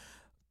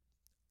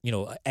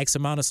 X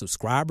amount of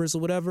subscribers or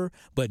whatever,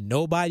 but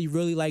nobody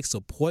really like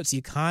supports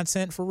your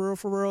content for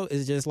real.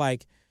 It's just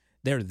like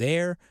they're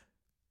there.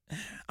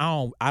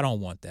 I don't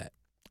want that.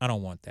 I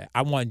don't want that.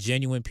 I want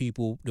genuine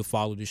people to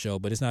follow the show,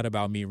 but it's not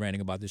about me ranting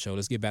about the show.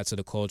 Let's get back to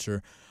the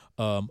culture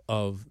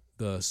of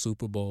the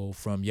Super Bowl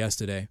from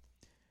yesterday.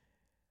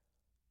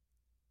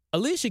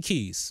 Alicia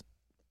Keys.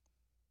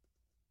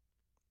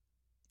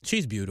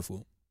 She's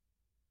beautiful.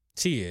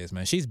 She is,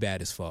 man. She's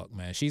bad as fuck,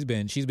 man. She's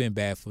been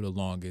bad for the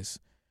longest.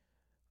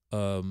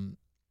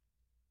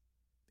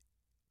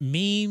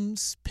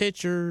 Memes,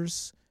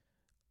 pictures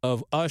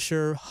of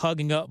Usher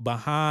hugging up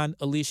behind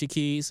Alicia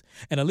Keys.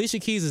 And Alicia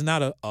Keys is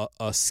not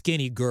a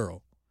skinny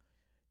girl.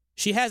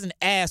 She has an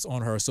ass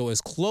on her. So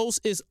as close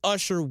as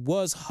Usher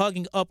was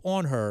hugging up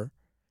on her,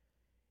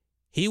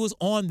 he was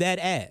on that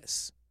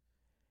ass.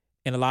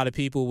 And a lot of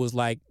people was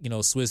like,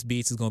 Swizz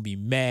Beatz is going to be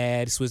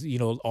mad.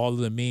 Swizz, all of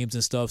the memes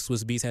and stuff,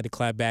 Swizz Beatz had to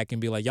clap back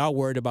and be like, y'all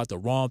worried about the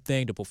wrong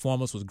thing. The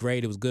performance was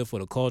great. It was good for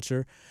the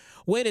culture.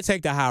 Way to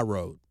take the high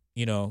road.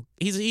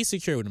 He's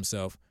secure with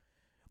himself.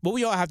 But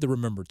we all have to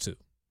remember, too,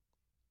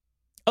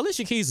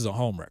 Alicia Keys is a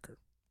homewrecker.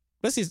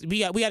 Let's see, we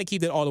got to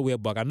keep that all the way a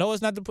buck. I know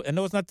it's not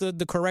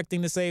the correct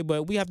thing to say,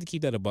 but we have to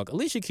keep that a buck.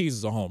 Alicia Keys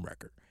is a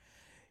homewrecker.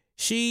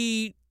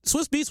 Swizz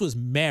Beatz was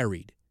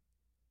married,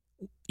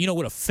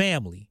 with a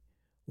family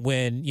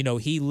when,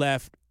 he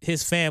left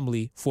his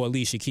family for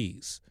Alicia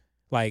Keys.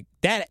 Like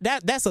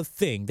that's a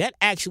thing. That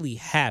actually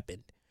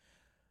happened.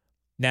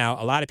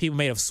 Now, a lot of people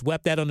may have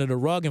swept that under the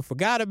rug and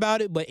forgot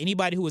about it, but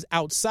anybody who was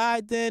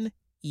outside then,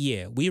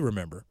 yeah, we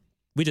remember.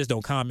 We just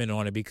don't comment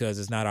on it because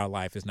it's not our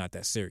life. It's not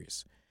that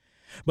serious.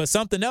 But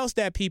something else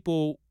that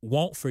people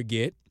won't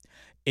forget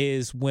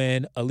is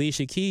when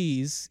Alicia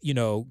Keys,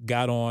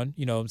 got on,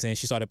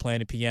 she started playing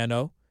the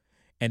piano.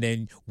 And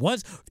then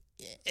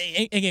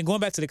again, going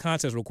back to the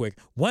contest real quick,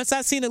 once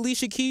I seen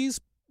Alicia Keys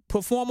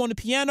perform on the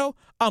piano,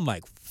 I'm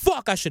like,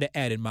 fuck, I should have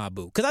added My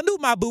Boo. Because I knew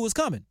My Boo was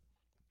coming.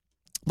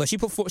 But she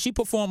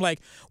performed like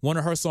one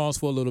of her songs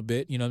for a little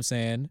bit,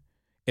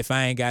 If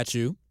I Ain't Got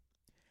You.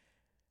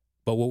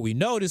 But what we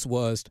noticed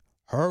was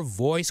her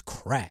voice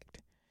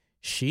cracked.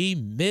 She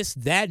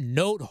missed that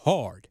note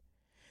hard.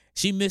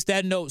 She missed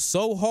that note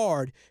so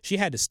hard, she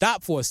had to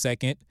stop for a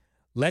second,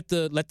 let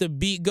the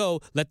beat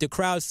go, let the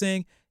crowd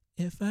sing,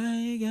 If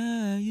I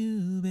Got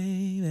You,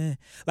 baby.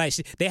 Like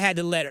they had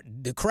to let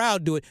the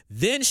crowd do it.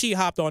 Then she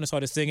hopped on and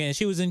started singing, and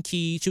she was in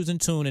key, she was in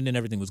tune, and then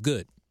everything was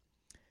good.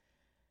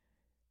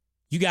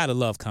 You got to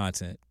love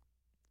content.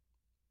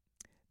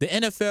 The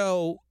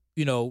NFL,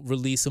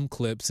 released some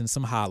clips and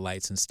some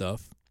highlights and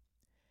stuff.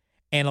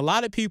 And a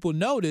lot of people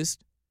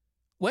noticed,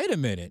 wait a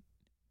minute,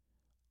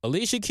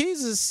 Alicia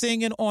Keys is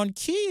singing on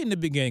key in the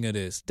beginning of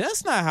this.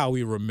 That's not how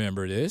we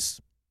remember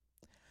this.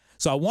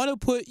 So I want to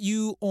put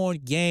you on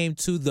game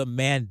to the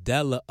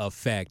Mandela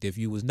effect. If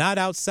you was not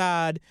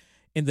outside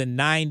in the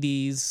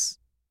 90s,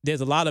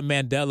 there's a lot of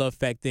Mandela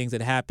effect things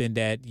that happened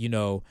that, you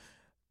know,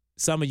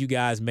 some of you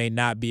guys may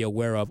not be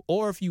aware of.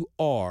 Or if you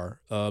are,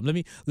 let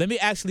me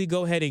actually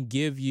go ahead and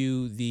give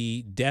you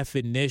the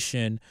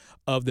definition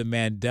of the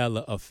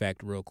Mandela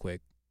effect real quick.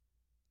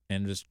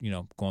 And just, you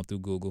know, going through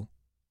Google.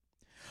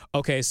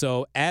 Okay,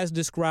 so as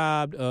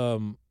described,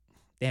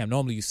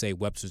 normally you say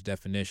Webster's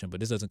definition, but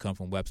this doesn't come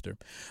from Webster.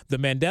 The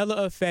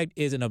Mandela effect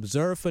is an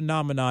observed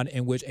phenomenon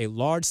in which a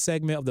large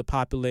segment of the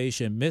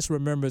population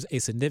misremembers a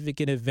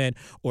significant event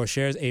or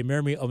shares a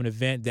memory of an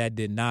event that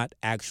did not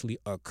actually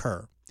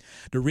occur.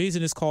 The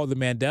reason it's called the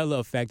Mandela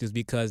effect is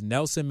because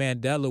Nelson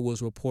Mandela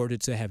was reported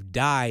to have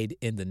died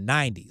in the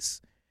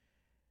 90s.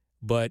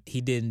 But he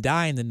didn't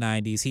die in the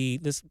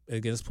 90s.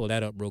 Let's pull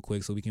that up real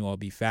quick so we can all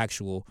be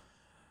factual.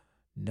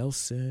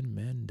 Nelson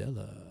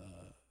Mandela.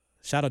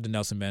 Shout out to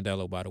Nelson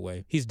Mandela, by the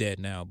way. He's dead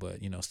now,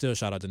 but, you know, still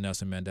shout out to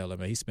Nelson Mandela.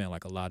 Man, he spent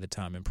like a lot of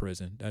time in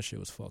prison. That shit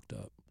was fucked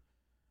up.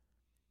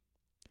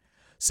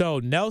 So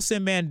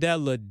Nelson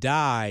Mandela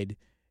died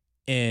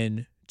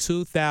in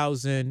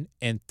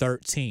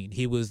 2013.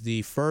 He was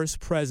the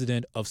first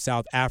president of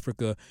South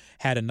Africa,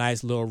 had a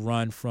nice little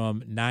run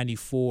from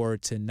 94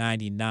 to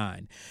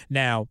 99.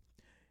 Now,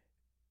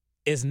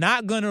 it's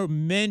not going to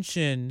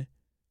mention,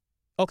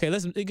 okay,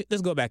 let's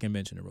go back and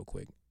mention it real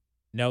quick.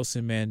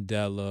 Nelson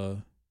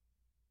Mandela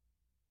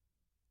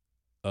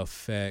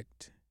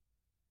effect.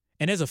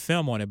 And there's a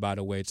film on it, by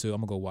the way, too.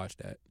 I'm going to go watch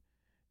that.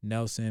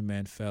 Nelson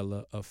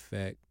Mandela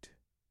effect.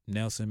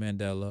 Nelson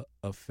Mandela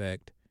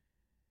effect.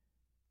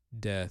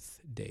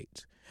 Death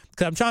date.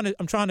 Because I'm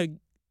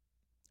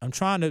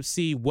trying to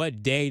see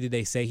what day did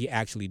they say he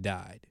actually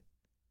died.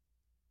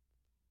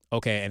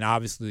 Okay, and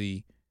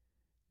obviously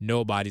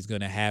nobody's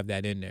gonna have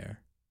that in there,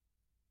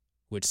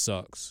 which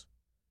sucks.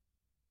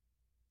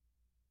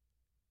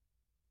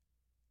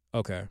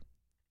 Okay.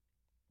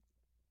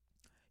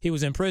 He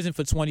was in prison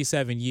for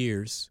 27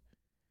 years.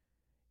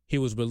 He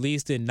was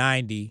released in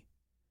 90,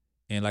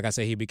 and like I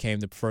said, he became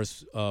the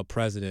first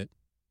president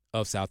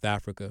of South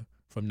Africa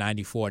from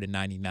 94 to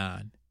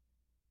 99.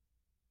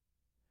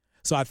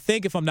 So I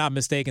think, if I'm not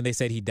mistaken, they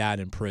said he died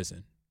in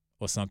prison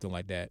or something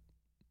like that.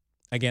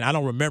 Again, I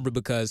don't remember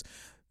because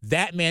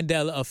that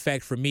Mandela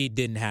effect for me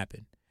didn't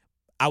happen.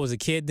 I was a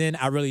kid then.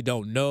 I really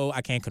don't know.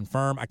 I can't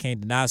confirm. I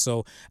can't deny.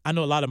 So I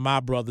know a lot of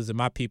my brothers and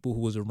my people who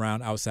was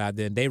around outside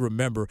then, they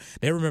remember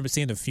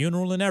seeing the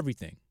funeral and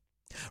everything.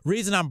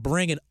 Reason I'm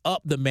bringing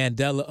up the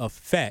Mandela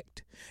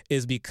effect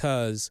is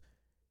because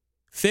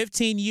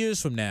 15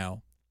 years from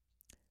now,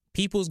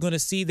 people's going to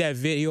see that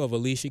video of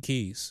Alicia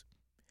Keys,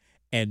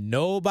 and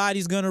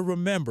nobody's going to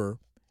remember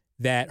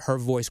that her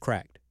voice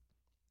cracked.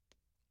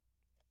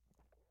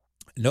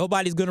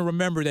 Nobody's going to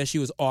remember that she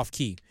was off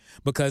key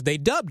because they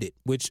dubbed it,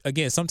 which,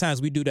 again,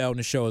 sometimes we do that on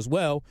the show as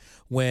well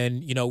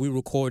when, you know, we're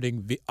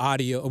recording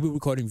audio or we're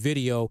recording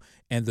video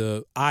and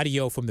the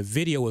audio from the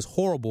video is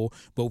horrible,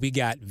 but we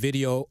got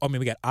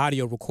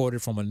audio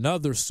recorded from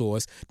another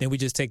source. Then we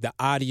just take the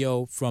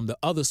audio from the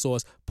other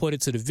source, put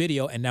it to the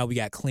video, and now we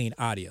got clean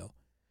audio.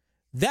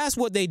 That's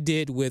what they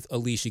did with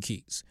Alicia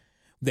Keys.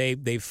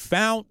 They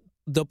found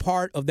the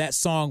part of that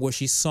song where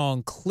she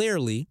sung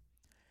clearly,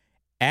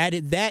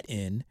 added that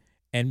in,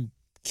 and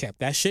kept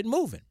that shit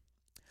moving.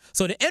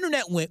 So the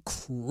internet went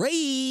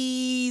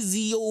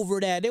crazy over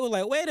that. They were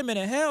like, wait a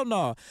minute, hell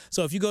no.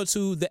 So if you go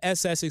to the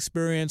SS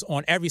Experience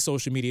on every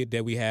social media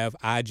that we have,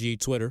 IG,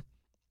 Twitter,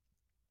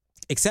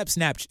 except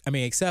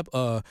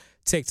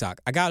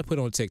TikTok. I got to put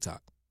it on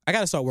TikTok. I got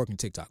to start working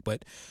TikTok.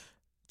 But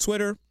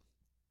Twitter,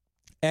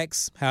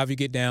 X, however you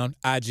get down,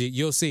 IG,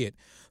 you'll see it.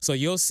 So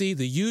you'll see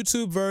the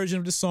YouTube version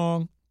of the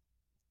song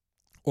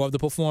or of the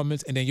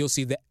performance, and then you'll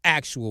see the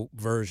actual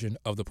version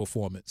of the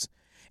performance.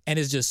 And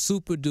it's just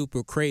super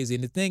duper crazy.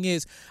 And the thing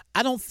is,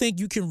 I don't think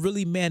you can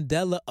really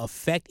Mandela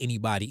affect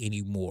anybody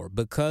anymore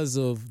because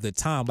of the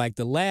time. Like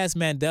the last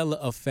Mandela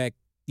effect,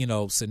 you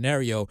know,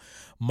 scenario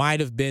might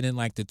have been in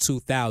like the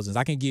 2000s.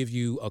 I can give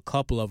you a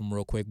couple of them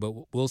real quick, but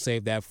we'll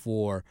save that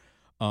for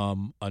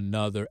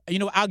another. You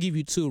know, I'll give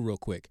you two real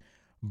quick.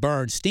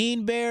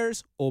 Bernstein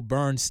Bears or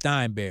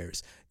Bernstein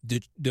Bears,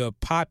 the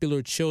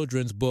popular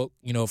children's book,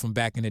 you know, from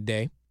back in the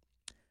day.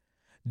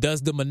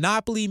 Does the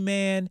Monopoly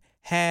Man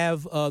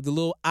have the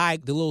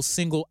little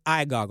single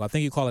eye goggle? I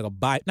think you call it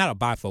not a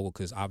bifocal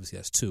because obviously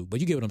that's two, but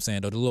you get what I'm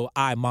saying though. The little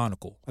eye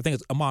monocle. I think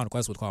it's a monocle.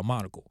 That's what's called a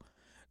monocle.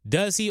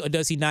 Does he or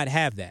does he not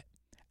have that?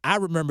 I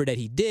remember that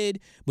he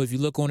did, but if you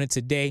look on it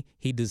today,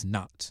 he does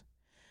not.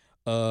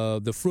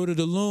 The Fruit of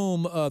the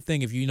Loom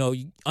thing, if you know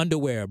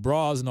underwear,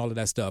 bras, and all of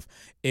that stuff,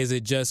 is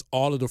it just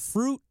all of the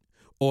fruit?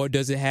 Or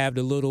does it have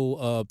the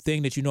little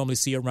thing that you normally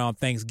see around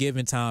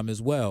Thanksgiving time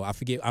as well? I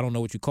forget. I don't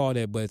know what you call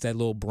that, but it's that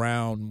little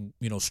brown,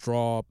 you know,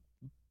 straw,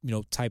 you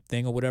know, type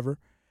thing or whatever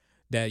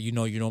that, you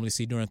know, you normally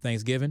see during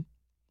Thanksgiving.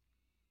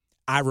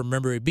 I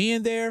remember it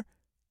being there.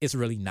 It's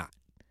really not.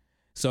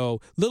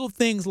 So little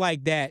things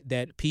like that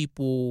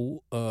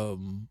people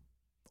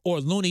Or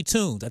Looney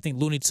Tunes. I think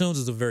Looney Tunes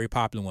is a very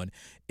popular one.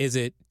 Is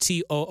it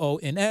Toons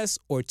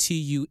or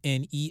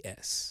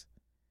Tunes?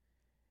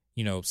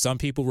 You know, some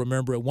people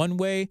remember it one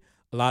way.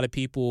 A lot of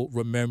people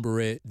remember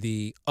it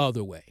the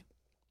other way.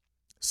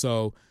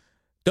 So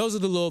those are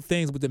the little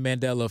things with the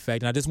Mandela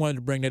effect. And I just wanted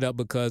to bring that up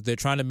because they're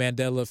trying to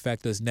Mandela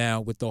effect us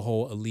now with the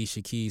whole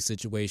Alicia Keys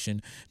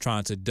situation,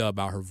 trying to dub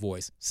out her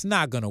voice. It's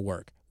not going to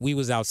work. We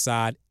was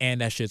outside,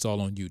 and that shit's all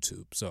on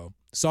YouTube. So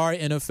sorry,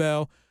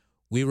 NFL.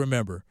 We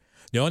remember.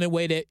 The only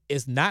way that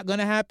it's not going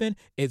to happen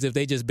is if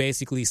they just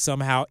basically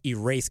somehow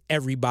erase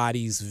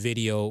everybody's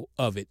video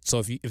of it. So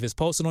if it's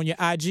posted on your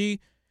IG,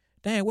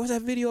 dang, where's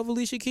that video of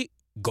Alicia Keys?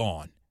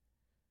 Gone.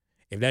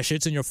 If that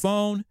shit's in your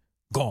phone,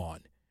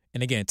 gone.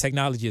 And again,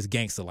 technology is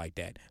gangster like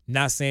that.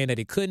 Not saying that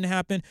it couldn't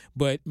happen,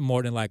 but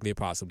more than likely it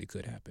possibly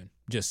could happen.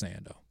 Just saying,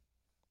 though.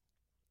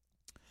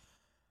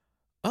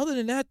 Other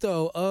than that,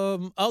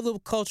 though, other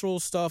cultural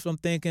stuff I'm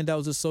thinking that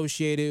was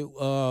associated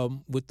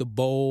with the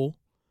bowl.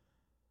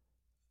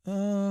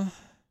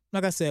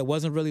 Like I said, it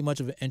wasn't really much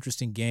of an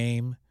interesting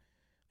game.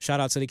 Shout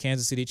out to the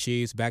Kansas City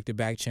Chiefs,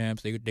 back-to-back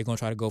champs. They're going to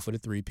try to go for the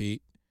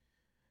three-peat.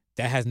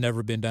 That has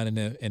never been done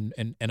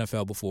in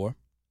NFL before.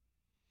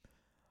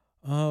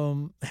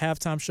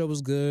 Halftime show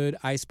was good.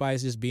 Ice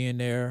Spice just being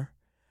there.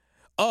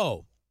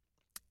 Oh,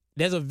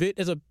 there's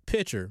a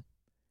picture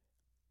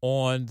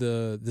on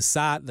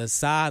the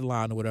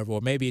sideline or whatever,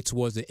 or maybe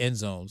towards the end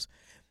zones.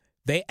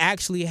 They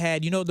actually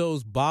had, you know,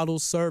 those bottle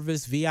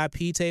service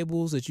VIP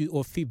tables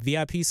or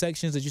VIP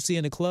sections that you see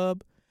in the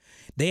club.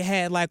 They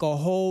had like a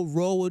whole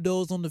row of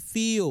those on the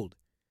field.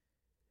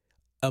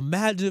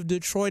 Imagine if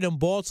Detroit and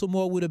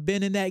Baltimore would have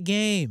been in that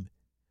game.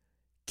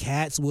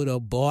 Cats would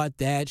have bought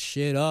that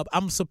shit up.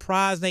 I'm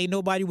surprised ain't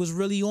nobody was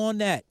really on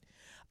that.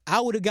 I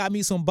would have got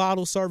me some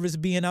bottle service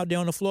being out there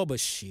on the floor, but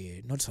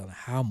shit, no telling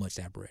how much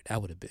that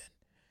would have been.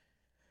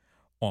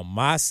 On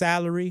my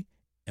salary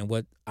and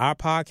what our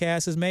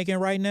podcast is making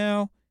right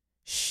now,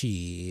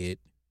 shit,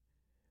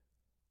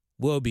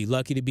 we'll be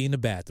lucky to be in the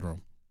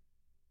bathroom.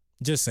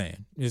 Just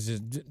saying.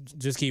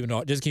 Just keeping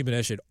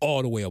that shit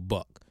all the way a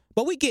buck.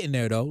 But we getting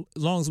there, though,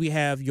 as long as we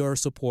have your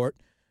support.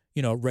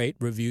 You know, rate,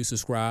 review,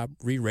 subscribe,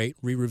 re-rate,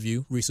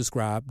 re-review,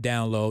 resubscribe,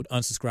 download,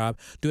 unsubscribe.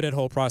 Do that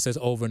whole process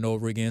over and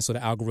over again so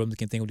the algorithm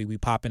can think we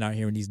popping out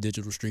here in these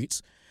digital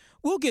streets.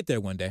 We'll get there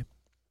one day.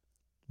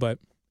 But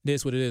it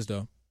is what it is,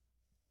 though.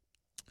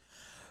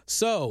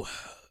 So,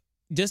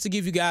 just to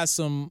give you guys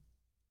some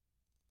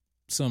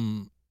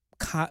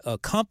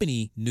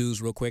company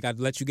news real quick, I'd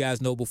let you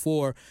guys know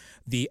before,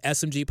 the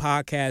SMG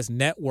Podcast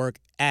Network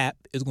app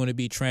is going to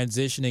be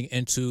transitioning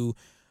into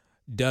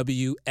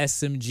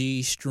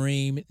WSMG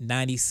Stream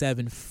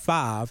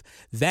 97.5.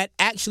 That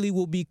actually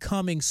will be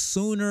coming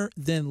sooner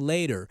than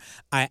later.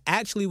 I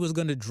actually was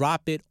going to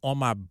drop it on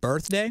my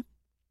birthday,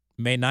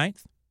 May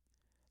 9th.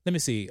 Let me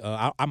see.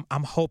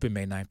 I'm hoping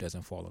May 9th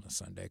doesn't fall on a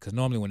Sunday, because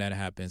normally when that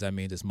happens, that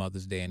means it's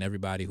Mother's Day, and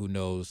everybody who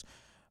knows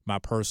my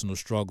personal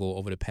struggle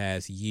over the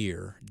past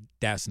year,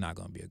 that's not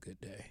going to be a good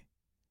day.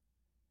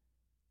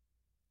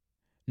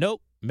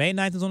 Nope. May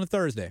 9th is on a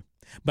Thursday.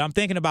 But I'm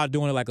thinking about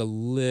doing it like a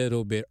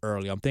little bit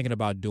early. I'm thinking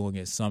about doing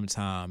it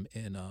sometime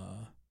in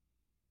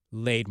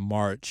late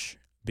March,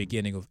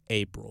 beginning of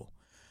April.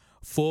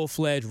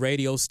 Full-fledged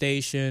radio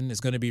station. It's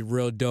going to be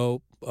real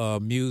dope.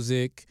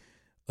 Music,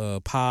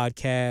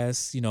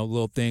 podcasts, you know,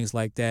 little things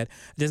like that.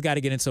 I just got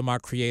to get into my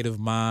creative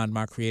mind,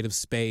 my creative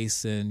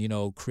space, and, you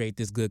know, create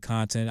this good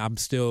content. I'm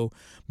still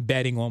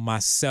betting on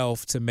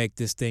myself to make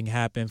this thing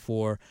happen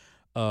for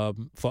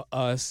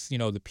us, you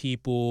know, the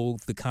people,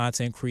 the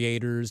content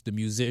creators, the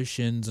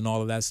musicians, and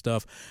all of that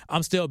stuff.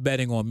 I'm still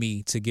betting on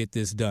me to get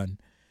this done,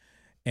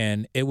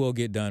 and it will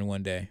get done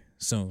one day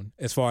soon.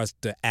 As far as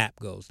the app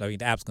goes, I mean,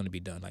 the app's going to be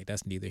done. Like,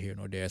 that's neither here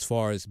nor there. As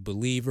far as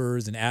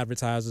believers and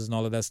advertisers and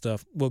all of that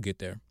stuff, we'll get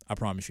there. I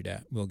promise you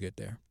that. We'll get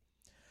there.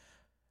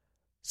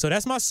 So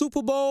that's my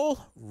Super Bowl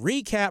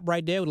recap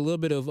right there with a little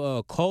bit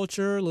of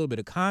culture, a little bit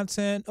of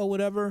content or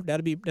whatever.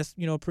 That's,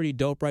 you know, pretty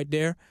dope right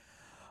there.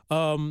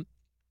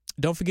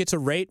 Don't forget to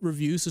rate,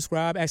 review,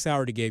 subscribe. Actually, I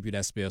already gave you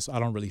that spiel, so I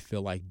don't really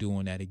feel like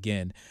doing that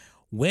again.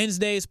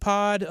 Wednesday's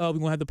pod, we're going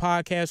to have the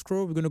podcast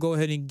crew. We're going to go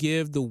ahead and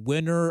give the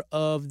winner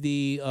of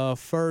the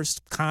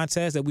first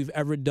contest that we've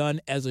ever done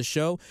as a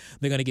show.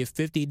 They're going to get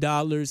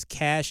 $50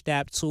 cashed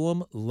app to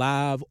them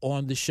live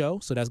on the show.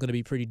 So that's going to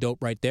be pretty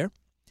dope right there.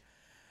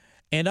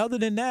 And other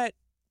than that,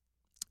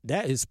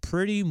 that is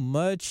pretty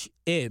much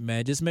it,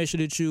 man. Just make sure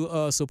that you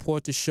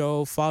support the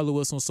show. Follow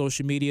us on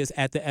social medias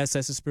at the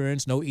SS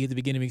Experience, No E at the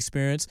Beginning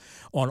Experience,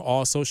 on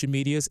all social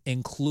medias,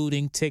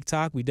 including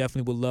TikTok. We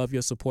definitely would love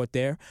your support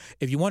there.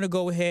 If you want to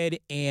go ahead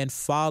and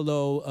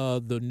follow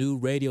the new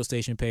radio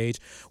station page,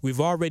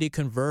 we've already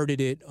converted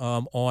it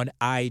on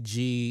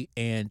IG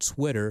and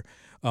Twitter.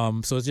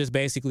 So it's just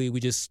basically,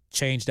 we just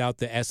changed out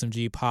the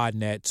SMG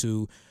Podnet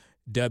to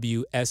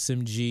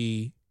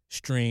WSMG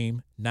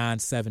Stream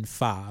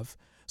 975.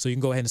 So you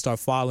can go ahead and start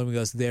following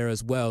us there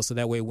as well. So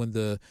that way when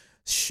the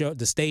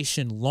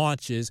station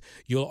launches,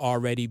 you'll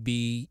already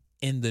be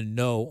in the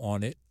know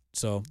on it.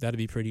 So that'll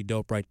be pretty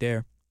dope right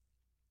there.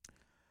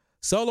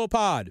 Solo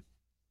pod.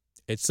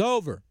 It's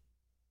over.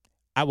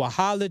 I will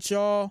holler at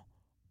y'all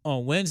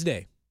on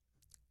Wednesday.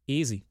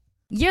 Easy.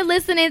 You're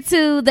listening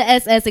to the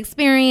SS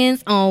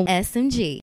Experience on SMG.